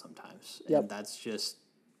difficult sometimes. Yep. And that's just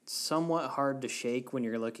somewhat hard to shake when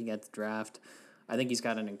you're looking at the draft. I think he's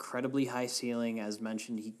got an incredibly high ceiling. As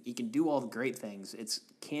mentioned, he can do all the great things. It's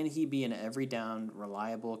can he be an every down,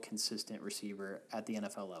 reliable, consistent receiver at the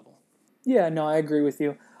NFL level? Yeah, no, I agree with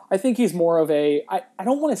you. I think he's more of I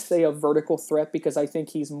don't want to say a vertical threat because I think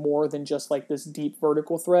he's more than just like this deep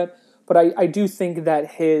vertical threat, but I do think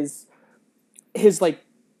that his like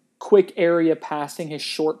quick area passing, his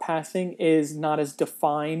short passing is not as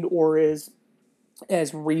defined or as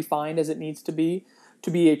refined as it needs to be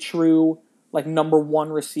a true like number 1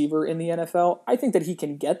 receiver in the NFL. I think that he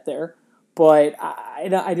can get there, but I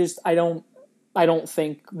don't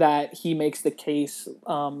think that he makes the case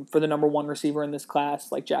for the number 1 receiver in this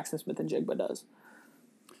class like Jackson Smith-Njigba does.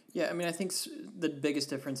 Yeah, I mean, I think the biggest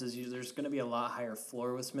difference is there's going to be a lot higher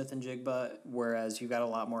floor with Smith-Njigba, whereas you've got a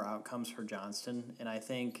lot more outcomes for Johnston. And I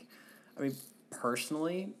think,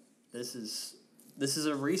 personally, this is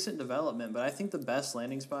a recent development, but I think the best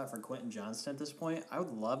landing spot for Quentin Johnston at this point, I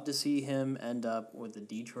would love to see him end up with the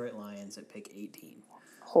Detroit Lions at pick 18.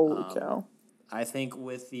 Holy cow. I think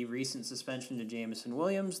with the recent suspension to Jameson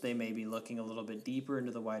Williams, they may be looking a little bit deeper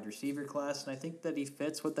into the wide receiver class, and I think that he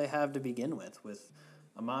fits what they have to begin with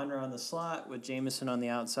Amon-Ra on the slot, with Jameson on the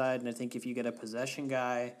outside, and I think if you get a possession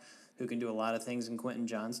guy who can do a lot of things in Quentin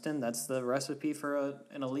Johnston, that's the recipe for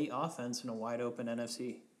an elite offense in a wide-open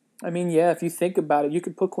NFC. I mean, yeah, if you think about it, you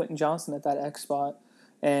could put Quentin Johnston at that X spot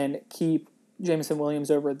and keep Jameson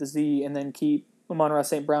Williams over at the Z and then keep Amon-Ra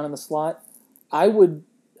St. Brown in the slot. I would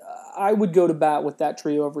go to bat with that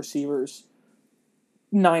trio of receivers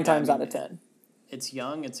 9 times out of 10. It's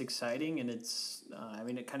young, it's exciting, and it's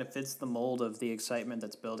it kind of fits the mold of the excitement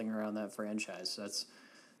that's building around that franchise. So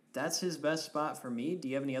that's his best spot for me. Do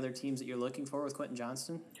you have any other teams that you're looking for with Quentin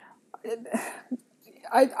Johnston?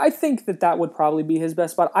 I think that would probably be his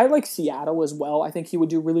best spot. I like Seattle as well. I think he would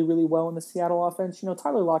do really, really well in the Seattle offense.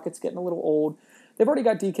 Tyler Lockett's getting a little old. They've already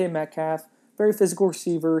got DK Metcalf, very physical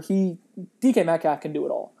receiver. DK Metcalf can do it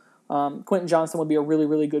all. Quentin Johnston would be a really,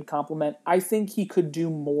 really good complement. I think he could do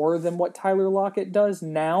more than what Tyler Lockett does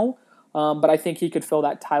now, but I think he could fill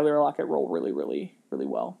that Tyler Lockett role really, really, really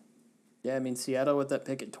well. Yeah, Seattle with that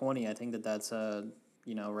pick at 20, I think that's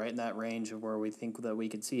right in that range of where we think that we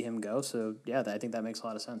could see him go. So, yeah, I think that makes a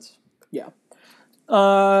lot of sense. Yeah.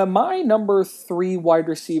 My number 3 wide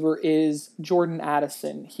receiver is Jordan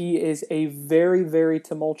Addison. He is a very, very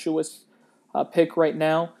tumultuous pick right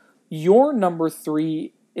now. Your number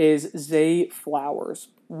 3 is Zay Flowers.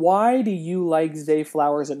 Why do you like Zay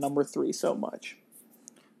Flowers at number 3 so much?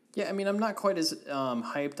 Yeah, I'm not quite as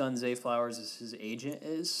hyped on Zay Flowers as his agent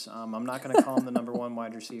is. I'm not going to call him the number 1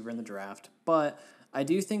 wide receiver in the draft, but I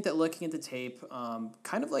do think that looking at the tape,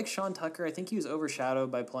 kind of like Sean Tucker, I think he was overshadowed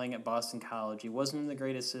by playing at Boston College. He wasn't in the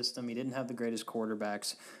greatest system. He didn't have the greatest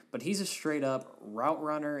quarterbacks, but he's a straight-up route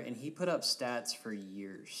runner, and he put up stats for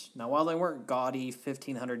years. Now, while they weren't gaudy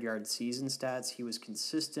 1,500-yard season stats, he was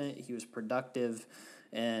consistent, he was productive,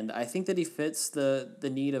 and I think that he fits the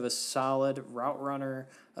need of a solid route runner,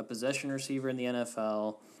 a possession receiver in the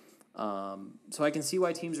NFL. So I can see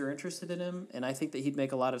why teams are interested in him, and I think that he'd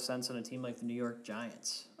make a lot of sense on a team like the New York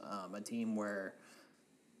Giants, a team where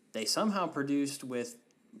they somehow produced with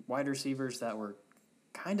wide receivers that were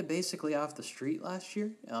kind of basically off the street last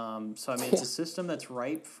year. It's a system that's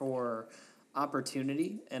ripe for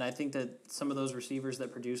opportunity, and I think that some of those receivers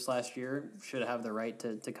that produced last year should have the right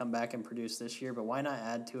to come back and produce this year, but why not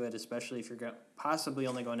add to it, especially if you're possibly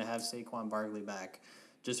only going to have Saquon Barkley back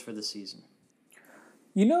just for the season?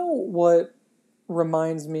 You know what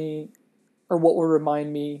reminds me, or what would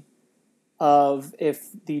remind me of if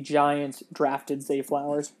the Giants drafted Zay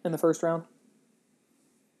Flowers in the first round?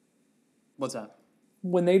 What's that?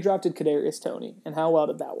 When they drafted Kadarius Toney, and how well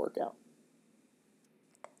did that work out?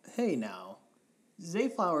 Hey, now. Zay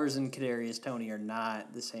Flowers and Kadarius Toney are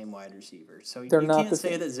not the same wide receivers. So They're you not can't the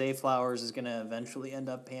say same. that Zay Flowers is going to eventually end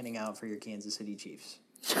up panning out for your Kansas City Chiefs.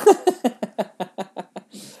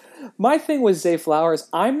 My thing with Zay Flowers,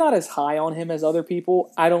 I'm not as high on him as other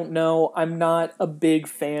people. I don't know. I'm not a big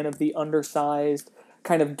fan of the undersized,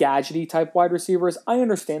 kind of gadgety type wide receivers. I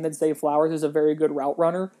understand that Zay Flowers is a very good route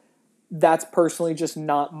runner. That's personally just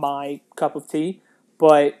not my cup of tea.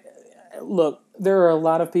 But look, there are a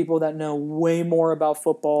lot of people that know way more about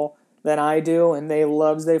football than I do, and they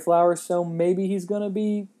love Zay Flowers, so maybe he's going to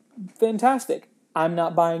be fantastic. I'm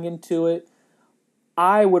not buying into it.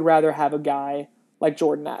 I would rather have a guy like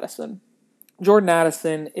Jordan Addison. Jordan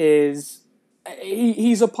Addison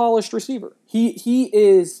he's a polished receiver. He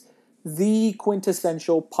is the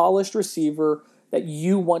quintessential polished receiver that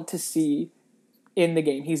you want to see in the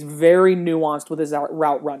game. He's very nuanced with his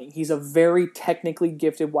route running. He's a very technically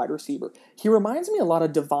gifted wide receiver. He reminds me a lot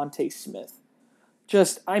of Devontae Smith.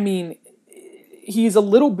 He's a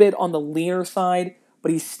little bit on the leaner side,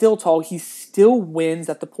 but he's still tall. He still wins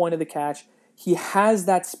at the point of the catch. He has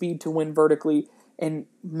that speed to win vertically, and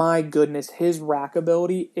my goodness, his rack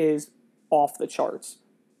ability is off the charts.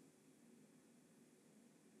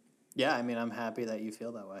 Yeah, I mean, I'm happy that you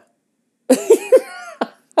feel that way.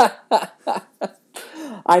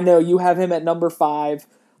 I know you have him at number 5,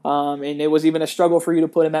 and it was even a struggle for you to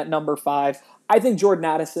put him at number 5. I think Jordan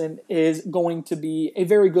Addison is going to be a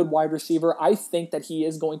very good wide receiver. I think that he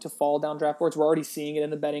is going to fall down draft boards. We're already seeing it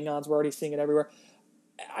in the betting odds. We're already seeing it everywhere.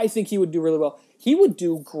 I think he would do really well. He would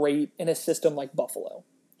do great in a system like Buffalo.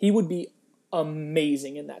 He would be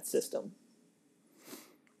amazing in that system.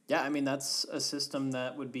 Yeah, I mean, that's a system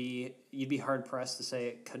that you'd be hard pressed to say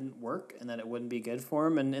it couldn't work and that it wouldn't be good for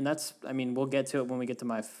him. And that's, I mean, we'll get to it when we get to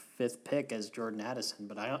my 5th pick as Jordan Addison.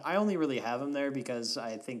 But I only really have him there because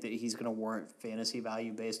I think that he's going to warrant fantasy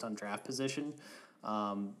value based on draft position.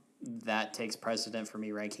 That takes precedent for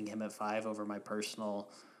me ranking him at 5 over my personal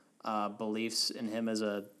beliefs in him as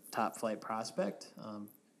a top flight prospect.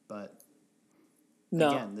 But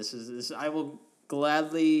again, this I will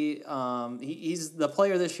gladly, he's the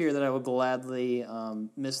player this year that I would gladly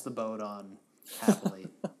miss the boat on happily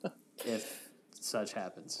if such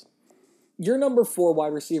happens. Your number 4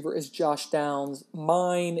 wide receiver is Josh Downs.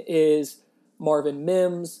 Mine is Marvin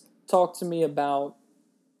Mims. Talk to me about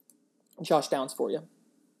Josh Downs for you.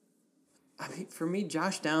 I mean, for me,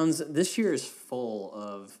 Josh Downs this year is full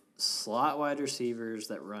of slot wide receivers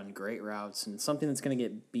that run great routes, and something that's going to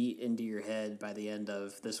get beat into your head by the end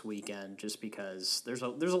of this weekend just because there's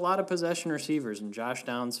a lot of possession receivers, and Josh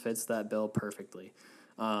Downs fits that bill perfectly.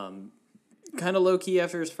 Kind of low-key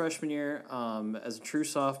after his freshman year. As a true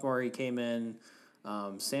sophomore, he came in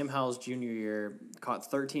Sam Howell's junior year, caught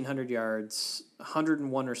 1,300 yards,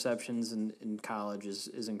 101 receptions in college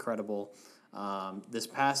is incredible. This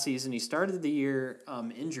past season, he started the year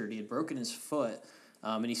injured. He had broken his foot.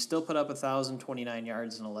 And he still put up 1,029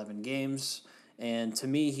 yards in 11 games. And to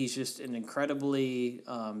me, he's just an incredibly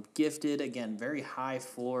gifted, again, very high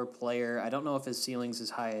floor player. I don't know if his ceiling's as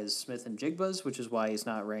high as Smith and Jigba's, which is why he's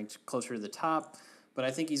not ranked closer to the top. But I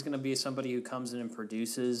think he's going to be somebody who comes in and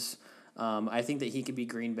produces. I think that he could be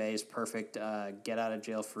Green Bay's perfect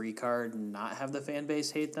get-out-of-jail-free card and not have the fan base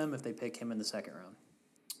hate them if they pick him in the 2nd round.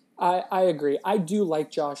 I agree. I do like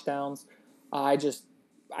Josh Downs. I just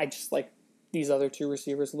like these other 2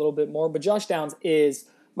 receivers a little bit more. But Josh Downs is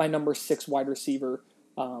my number 6 wide receiver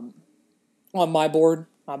on my board.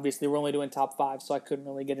 Obviously, we're only doing top 5, so I couldn't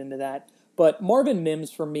really get into that. But Marvin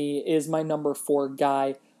Mims, for me, is my number 4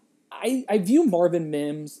 guy. I view Marvin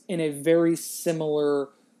Mims in a very similar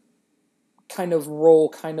kind of role,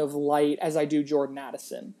 kind of light, as I do Jordan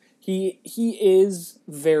Addison. He is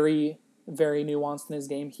very, very nuanced in his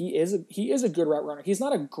game. He is a good route runner. He's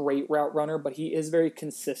not a great route runner, but he is very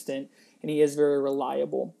consistent, and he is very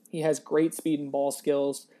reliable. He has great speed and ball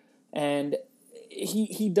skills, and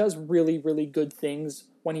he does really, really good things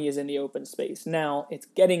when he is in the open space. Now, it's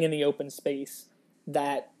getting in the open space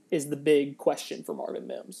that is the big question for Marvin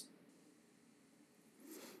Mims.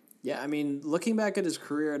 Yeah, I mean, looking back at his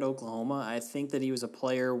career at Oklahoma, I think that he was a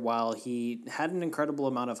player while he had an incredible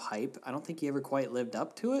amount of hype. I don't think he ever quite lived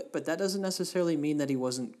up to it, but that doesn't necessarily mean that he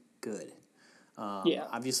wasn't good.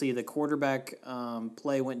 Obviously, the quarterback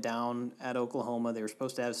play went down at Oklahoma. They were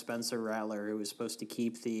supposed to have Spencer Rattler, who was supposed to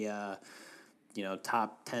keep the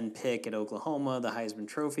top 10 pick at Oklahoma, the Heisman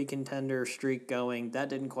Trophy contender streak going. That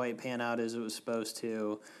didn't quite pan out as it was supposed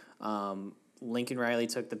to. Lincoln Riley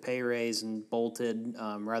took the pay raise and bolted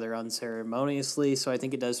rather unceremoniously. So I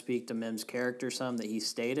think it does speak to Mims' character some that he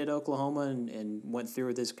stayed at Oklahoma and went through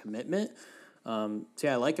with his commitment. So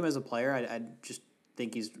yeah, I like him as a player. I just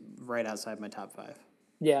think he's right outside my top 5.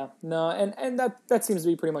 Yeah, no, and that seems to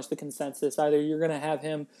be pretty much the consensus. Either you're going to have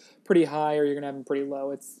him pretty high or you're going to have him pretty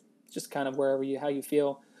low. It's just kind of how you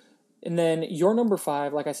feel. And then your number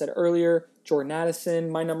 5, like I said earlier, Jordan Addison.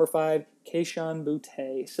 My number 5, Kayshon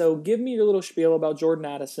Boutte. So give me your little spiel about Jordan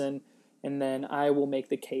Addison, and then I will make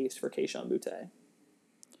the case for Kayshon Boutte.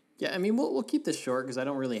 Yeah, I mean, we'll keep this short because I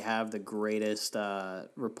don't really have the greatest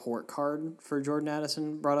report card for Jordan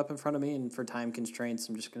Addison brought up in front of me, and for time constraints,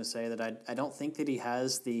 I'm just going to say that I don't think that he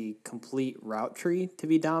has the complete route tree to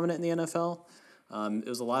be dominant in the NFL. It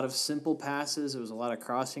was a lot of simple passes. It was a lot of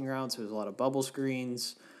crossing routes. It was a lot of bubble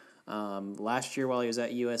screens. Last year while he was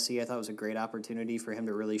at USC, I thought it was a great opportunity for him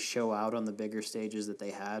to really show out on the bigger stages that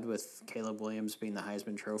they had, with Caleb Williams being the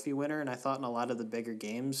Heisman Trophy winner. And I thought in a lot of the bigger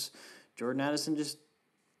games, Jordan Addison just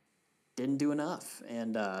didn't do enough.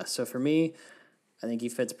 And so for me, I think he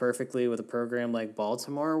fits perfectly with a program like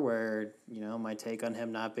Baltimore where, my take on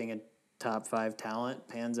him not being a top 5 talent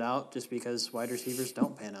pans out just because wide receivers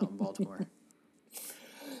don't pan out in Baltimore.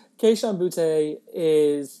 Kayshon Boutte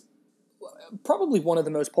is probably one of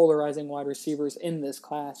the most polarizing wide receivers in this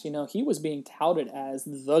class. He was being touted as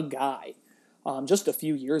the guy just a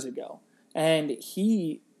few years ago, and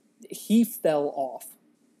he fell off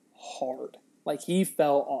hard. Like, he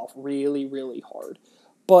fell off really, really hard.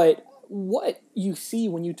 But what you see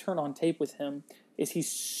when you turn on tape with him is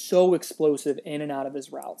he's so explosive in and out of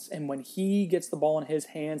his routes. And when he gets the ball in his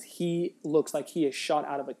hands, he looks like he is shot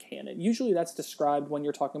out of a cannon. Usually that's described when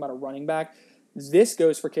you're talking about a running back. This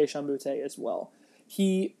goes for Kayshon Boutte as well.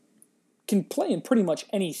 He can play in pretty much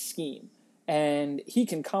any scheme, and he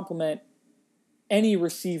can complement any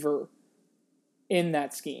receiver in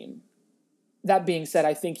that scheme. That being said,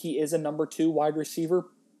 I think he is a number 2 wide receiver,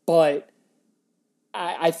 but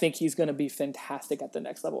I think he's going to be fantastic at the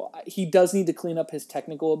next level. He does need to clean up his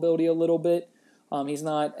technical ability a little bit. He's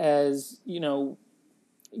not as,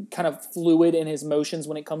 kind of fluid in his motions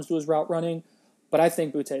when it comes to his route running, but I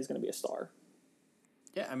think Boutte is going to be a star.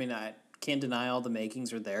 Yeah, I mean, I can't deny all the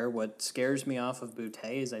makings are there. What scares me off of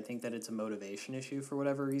Boutte is I think that it's a motivation issue for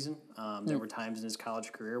whatever reason. There were times in his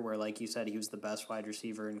college career where, like you said, he was the best wide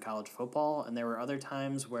receiver in college football, and there were other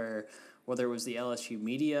times where, whether it was the LSU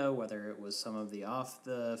media, whether it was some of the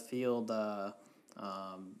off-the-field, what do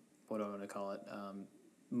I want to call it,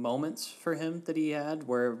 moments for him that he had,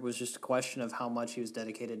 where it was just a question of how much he was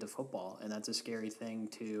dedicated to football, and that's a scary thing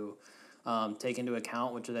to take into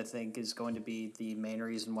account, which I think is going to be the main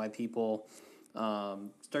reason why people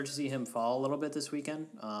start to see him fall a little bit this weekend,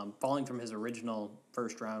 falling from his original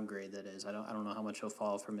first-round grade, that is. I don't know how much he'll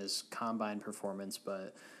fall from his combine performance,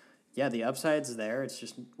 but yeah, the upside's there. It's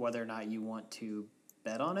just whether or not you want to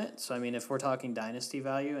bet on it. So, I mean, if we're talking dynasty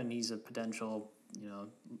value and he's a potential,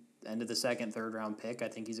 end of the second, third-round pick, I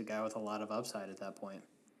think he's a guy with a lot of upside at that point.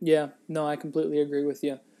 Yeah, no, I completely agree with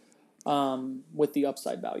you with the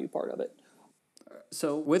upside value part of it.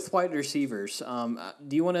 So with wide receivers,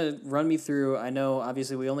 do you want to run me through? I know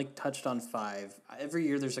obviously we only touched on 5. Every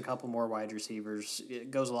year there's a couple more wide receivers. It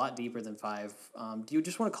goes a lot deeper than 5. Do you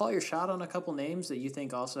just want to call your shot on a couple names that you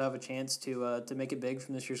think also have a chance to make it big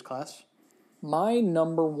from this year's class? My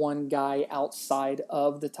number 1 guy outside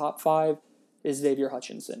of the top 5 is Xavier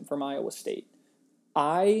Hutchinson from Iowa State.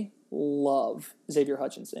 I love Xavier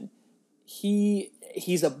Hutchinson.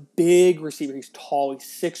 He's a big receiver. He's tall. He's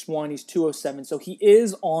 6'1". He's 207. So he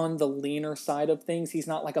is on the leaner side of things. He's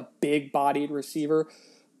not like a big-bodied receiver.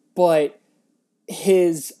 But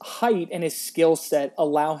his height and his skill set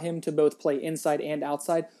allow him to both play inside and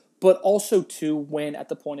outside, but also to win at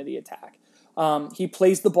the point of the attack. He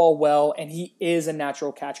plays the ball well, and he is a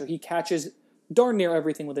natural catcher. He catches darn near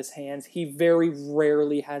everything with his hands. He very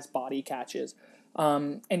rarely has body catches.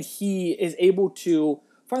 And he is able to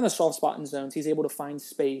find the soft spot in zones. He's able to find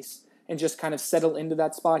space and just kind of settle into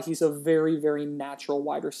that spot. He's a very, very natural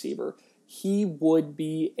wide receiver. He would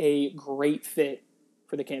be a great fit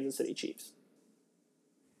for the Kansas City Chiefs.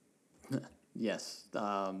 Yes,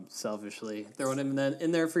 selfishly throwing him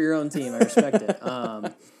in there for your own team. I respect it.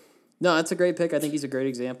 No, that's a great pick. I think he's a great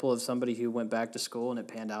example of somebody who went back to school and it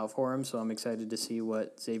panned out for him, so I'm excited to see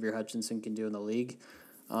what Xavier Hutchinson can do in the league.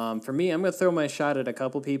 For me, I'm going to throw my shot at a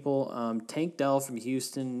couple people. Tank Dell from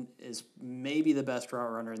Houston is maybe the best route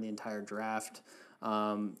runner in the entire draft.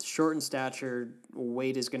 Short in stature,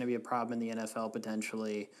 weight is going to be a problem in the NFL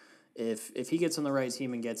potentially. If he gets on the right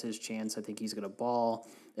team and gets his chance, I think he's going to ball.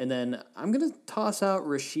 And then I'm going to toss out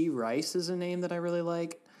Rashee Rice as a name that I really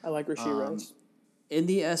like. I like Rashee Rice. In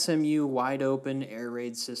the SMU wide open air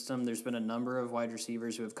raid system, there's been a number of wide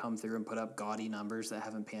receivers who have come through and put up gaudy numbers that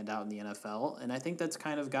haven't panned out in the NFL. And I think that's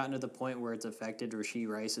kind of gotten to the point where it's affected Rashee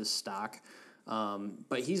Rice's stock.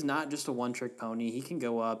 But he's not just a one-trick pony. He can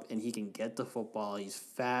go up and he can get the football. He's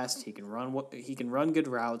fast. He can run good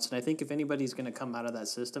routes. And I think if anybody's going to come out of that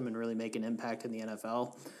system and really make an impact in the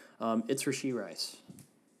NFL, it's Rashee Rice.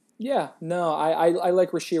 Yeah, no, I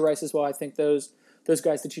like Rashee Rice as well. I think those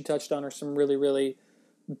guys that you touched on are some really, really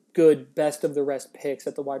good best of the rest picks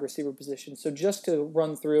at the wide receiver position. So just to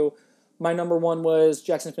run through, my number 1 was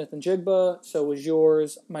Jackson Smith-Njigba. So was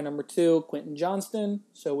yours. My number 2, Quentin Johnston.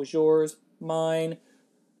 So was yours. Mine.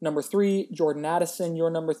 Number 3, Jordan Addison. Your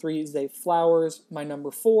number 3, Zay Flowers. My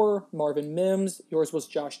number 4, Marvin Mims. Yours was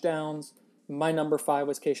Josh Downs. My number 5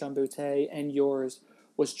 was Kayshon Boutte. And yours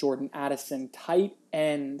was Jordan Addison. Tight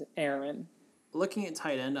end, Aaron. Looking at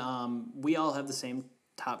tight end, we all have the same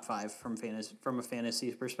top 5 from a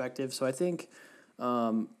fantasy perspective. So I think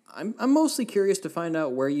I'm mostly curious to find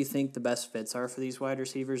out where you think the best fits are for these wide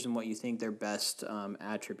receivers and what you think their best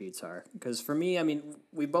attributes are. Because for me, I mean,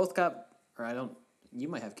 we both got, or I don't. You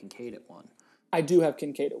might have Kincaid at 1. I do have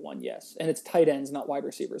Kincaid at 1, yes, and it's tight ends, not wide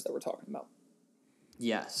receivers that we're talking about.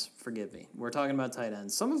 Yes, forgive me. We're talking about tight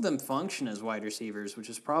ends. Some of them function as wide receivers, which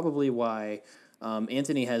is probably why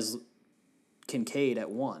Anthony has Kincaid at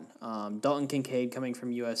 1. Dalton Kincaid coming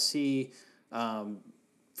from USC.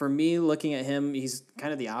 For me, looking at him, he's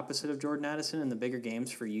kind of the opposite of Jordan Addison in the bigger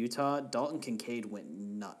games for Utah. Dalton Kincaid went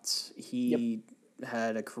nuts. He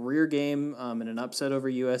had a career game in an upset over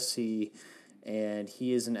USC, and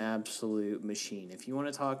he is an absolute machine. If you want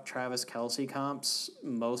to talk Travis Kelce comps,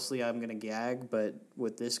 mostly I'm going to gag, but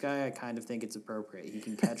with this guy, I kind of think it's appropriate. He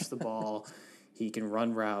can catch the ball, he can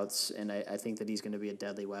run routes, and I think that he's going to be a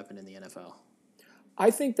deadly weapon in the NFL. I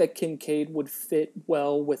think that Kincaid would fit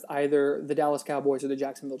well with either the Dallas Cowboys or the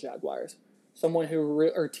Jacksonville Jaguars. Someone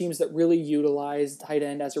or teams that really utilize tight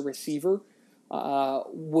end as a receiver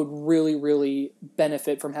would really, really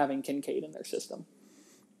benefit from having Kincaid in their system.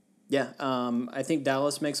 Yeah, I think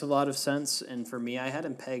Dallas makes a lot of sense, and for me, I had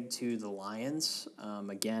him pegged to the Lions.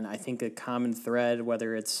 Again, I think a common thread,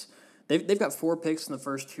 whether it's they've got 4 picks in the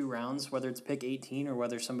first 2 rounds, whether it's pick 18 or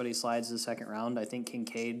whether somebody slides to the second round. I think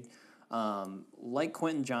Kincaid, like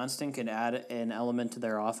Quentin Johnston, could add an element to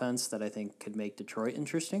their offense that I think could make Detroit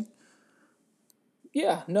interesting.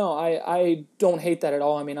 Yeah, no, I don't hate that at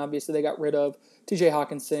all. I mean, obviously they got rid of T.J.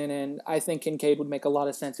 Hawkinson, and I think Kincaid would make a lot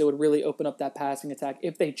of sense. It would really open up that passing attack.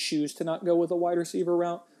 If they choose to not go with a wide receiver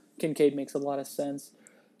route, Kincaid makes a lot of sense.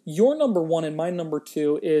 Your number 1 and my number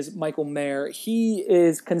 2 is Michael Mayer. He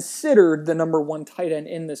is considered the number 1 tight end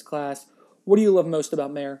in this class. What do you love most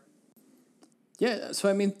about Mayer? Yeah, so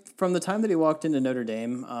I mean, from the time that he walked into Notre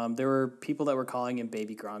Dame, there were people that were calling him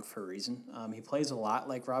Baby Gronk for a reason. He plays a lot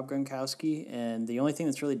like Rob Gronkowski, and the only thing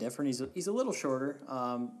that's really different, he's a little shorter,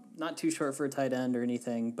 not too short for a tight end or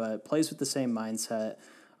anything, but plays with the same mindset.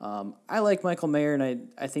 I like Michael Mayer, and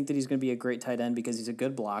I think that he's going to be a great tight end because he's a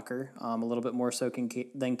good blocker, a little bit more so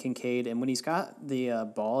than Kincaid. And when he's got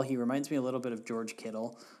the ball, he reminds me a little bit of George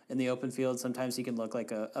Kittle in the open field. Sometimes he can look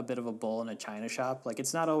like a bit of a bull in a china shop. Like,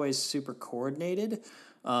 it's not always super coordinated,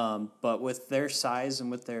 but with their size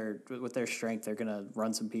and with their strength, they're going to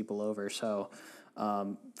run some people over. So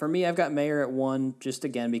for me, I've got Mayer at 1, just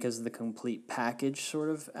again because of the complete package sort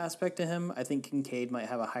of aspect to him. I think Kincaid might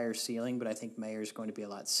have a higher ceiling, but I think Mayer is going to be a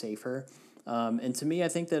lot safer. And to me, I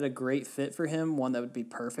think that a great fit for him, one that would be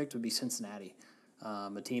perfect, would be Cincinnati,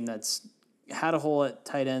 a team that's had a hole at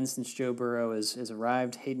tight end since Joe Burrow has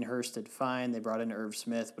arrived. Hayden Hurst did fine. They brought in Irv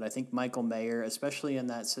Smith, but I think Michael Mayer, especially in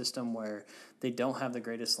that system where they don't have the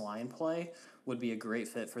greatest line play, would be a great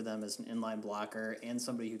fit for them as an inline blocker and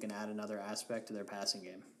somebody who can add another aspect to their passing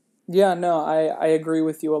game. Yeah, no, I agree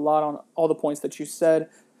with you a lot on all the points that you said.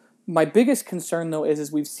 My biggest concern, though,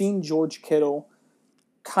 is we've seen George Kittle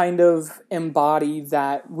kind of embody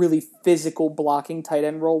that really physical blocking tight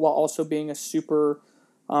end role while also being a super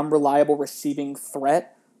reliable receiving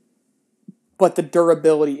threat. But the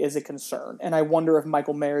durability is a concern, and I wonder if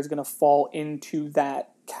Michael Mayer is going to fall into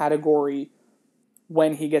that category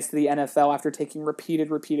when he gets to the NFL after taking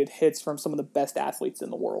repeated hits from some of the best athletes in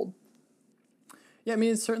the world. Yeah, I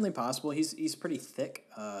mean, it's certainly possible. He's pretty thick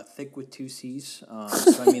with 2 C's.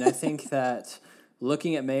 So, I mean, I think that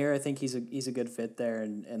looking at Mayer, I think he's a good fit there.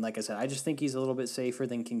 And like I said, I just think he's a little bit safer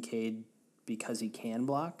than Kincaid because he can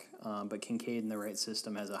block. But Kincaid in the right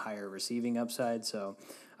system has a higher receiving upside. So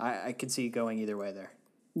I could see going either way there.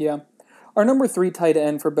 Yeah. Our number 3 tight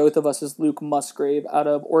end for both of us is Luke Musgrave out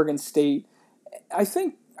of Oregon State. I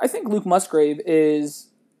think Luke Musgrave is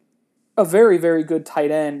a very, very good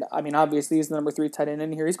tight end. I mean, obviously, he's the number 3 tight end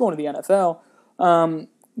in here. He's going to the NFL.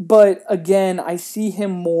 But again, I see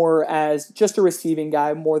him more as just a receiving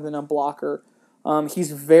guy more than a blocker.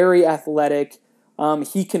 He's very athletic.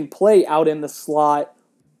 He can play out in the slot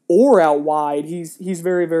or out wide. He's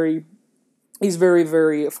very, very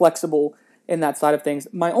very flexible in that side of things.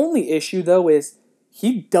 My only issue though is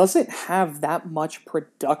he doesn't have that much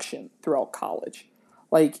production throughout college.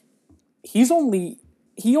 Like he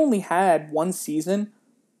only had one season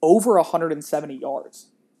over 170 yards.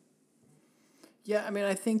 Yeah, I mean,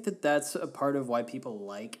 I think that that's a part of why people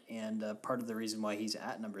like and part of the reason why he's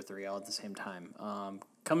at number 3 all at the same time.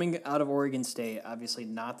 Coming out of Oregon State, obviously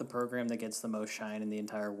not the program that gets the most shine in the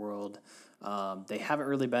entire world. They haven't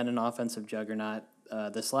really been an offensive juggernaut.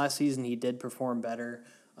 This last season, he did perform better,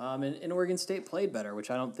 and Oregon State played better, which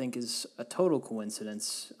I don't think is a total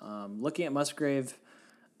coincidence. Looking at Musgrave,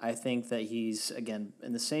 I think that he's again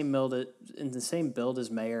in the same build as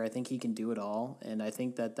Mayer. I think he can do it all, and I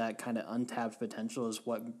think that kind of untapped potential is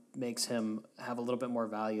what makes him have a little bit more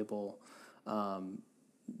valuable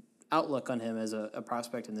outlook on him as a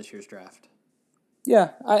prospect in this year's draft.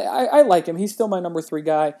 Yeah, I like him. He's still my number 3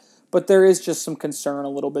 guy, but there is just some concern a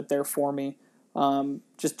little bit there for me,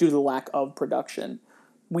 just due to the lack of production.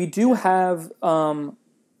 We do have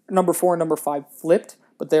number 4 and number 5 flipped,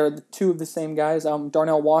 but they're the 2 of the same guys.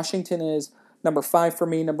 Darnell Washington is number 5 for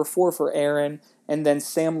me, number 4 for Aaron, and then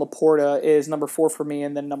Sam Laporta is number 4 for me,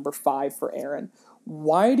 and then number 5 for Aaron.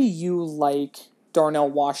 Why do you like Darnell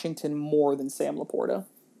Washington more than Sam Laporta?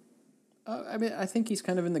 I mean, I think he's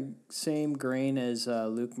kind of in the same grain as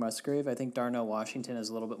Luke Musgrave. I think Darnell Washington has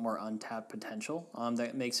a little bit more untapped potential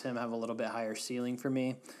that makes him have a little bit higher ceiling for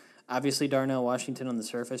me. Obviously, Darnell Washington on the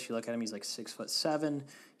surface, you look at him, he's like 6'7".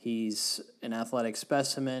 He's an athletic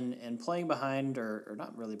specimen, and playing behind, or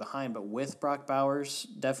not really behind, but with Brock Bowers,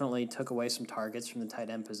 definitely took away some targets from the tight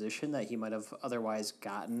end position that he might have otherwise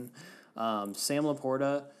gotten. Sam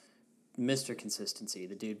Laporta, Mr. Consistency.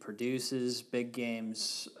 The dude produces big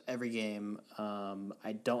games every game.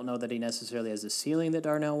 I don't know that he necessarily has the ceiling that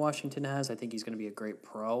Darnell Washington has. I think he's going to be a great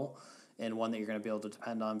pro and one that you're going to be able to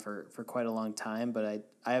depend on for quite a long time. But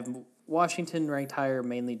I have Washington ranked higher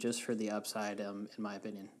mainly just for the upside, in my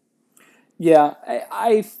opinion. Yeah,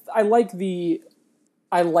 I like the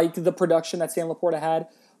production that Sam Laporta had.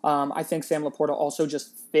 I think Sam Laporta also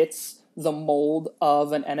just fits the mold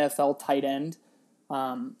of an NFL tight end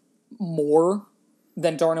more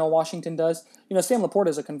than Darnell Washington does. You know, Sam Laporta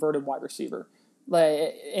is a converted wide receiver.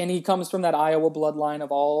 And he comes from that Iowa bloodline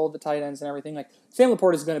of all the tight ends and everything. Like Sam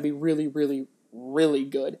Laporta is going to be really, really, really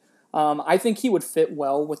good. I think he would fit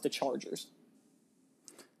well with the Chargers.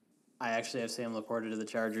 I actually have Sam Laporta to the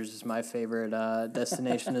Chargers as my favorite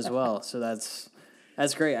destination as well. So that's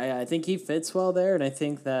great. I think he fits well there, and I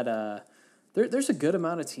think that there's a good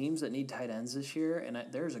amount of teams that need tight ends this year, and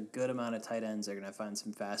there's a good amount of tight ends that are going to find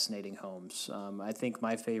some fascinating homes. I think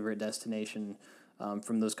my favorite destination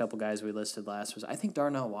from those couple guys we listed last was I think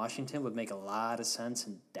Darnell Washington would make a lot of sense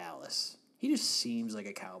in Dallas. He just seems like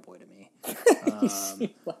a cowboy to me.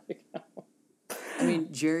 I mean,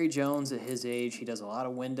 Jerry Jones at his age, he does a lot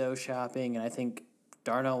of window shopping, and I think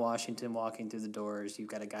Darnell Washington walking through the doors, you've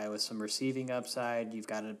got a guy with some receiving upside, you've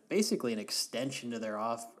got basically an extension to their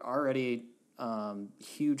already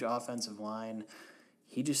huge offensive line.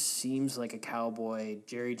 He just seems like a cowboy.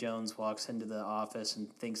 Jerry Jones walks into the office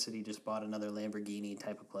and thinks that he just bought another Lamborghini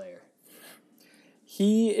type of player.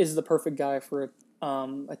 He is the perfect guy for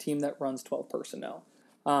a team that runs 12 personnel.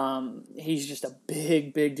 He's just a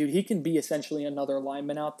big dude. He can be essentially another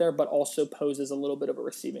lineman out there, but also poses a little bit of a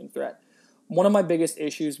receiving threat. One of my biggest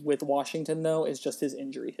issues with Washington, though, is just his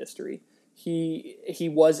injury history.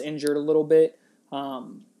 He was injured a little bit,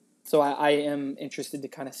 so I am interested to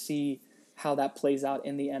kind of see how that plays out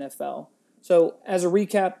in the NFL. So as a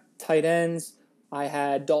recap, tight ends, I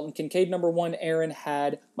had Dalton Kincaid number 1. Aaron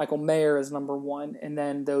had Michael Mayer as number 1, and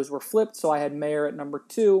then those were flipped. So I had Mayer at number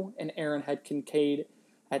 2, and Aaron had Kincaid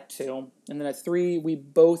at 2. And then at 3, we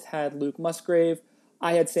both had Luke Musgrave.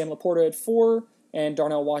 I had Sam Laporta at 4, and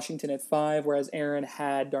Darnell Washington at 5, whereas Aaron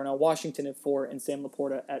had Darnell Washington at 4 and Sam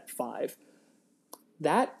Laporta at 5.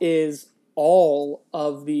 That is all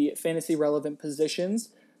of the fantasy relevant positions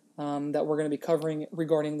that we're going to be covering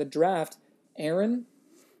regarding the draft. Aaron,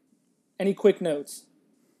 any quick notes?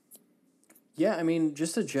 Yeah, I mean,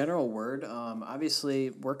 just a general word.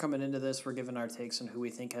 Obviously, we're coming into this, we're giving our takes on who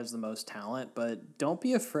we think has the most talent, but don't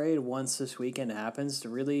be afraid once this weekend happens to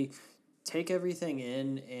really take everything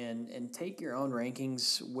in and take your own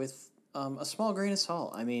rankings with a small grain of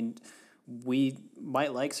salt. I mean, we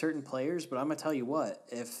might like certain players, but I'm going to tell you what,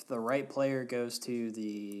 if the right player goes to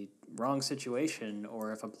the wrong situation,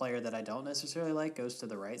 or if a player that I don't necessarily like goes to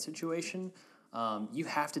the right situation, you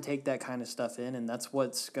have to take that kind of stuff in, and that's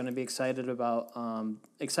what's going to be exciting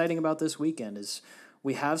about this weekend is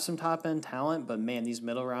we have some top-end talent, but, man, these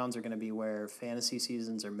middle rounds are going to be where fantasy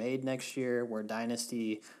seasons are made next year, where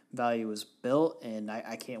Dynasty value is built, and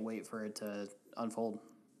I can't wait for it to unfold.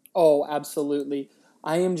 Oh, absolutely.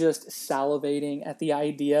 I am just salivating at the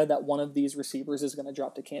idea that one of these receivers is going to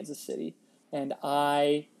drop to Kansas City, and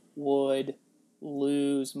I would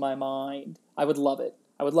lose my mind. I would love it.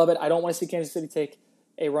 I don't want to see Kansas City take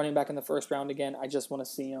a running back in the first round again. I just want to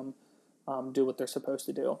see them do what they're supposed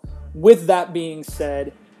to do. With that being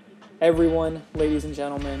said, everyone, ladies and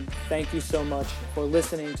gentlemen, thank you so much for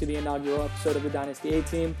listening to the inaugural episode of the Dynasty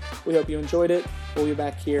A-Team. We hope you enjoyed it. We'll be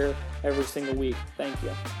back here every single week. Thank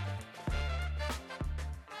you.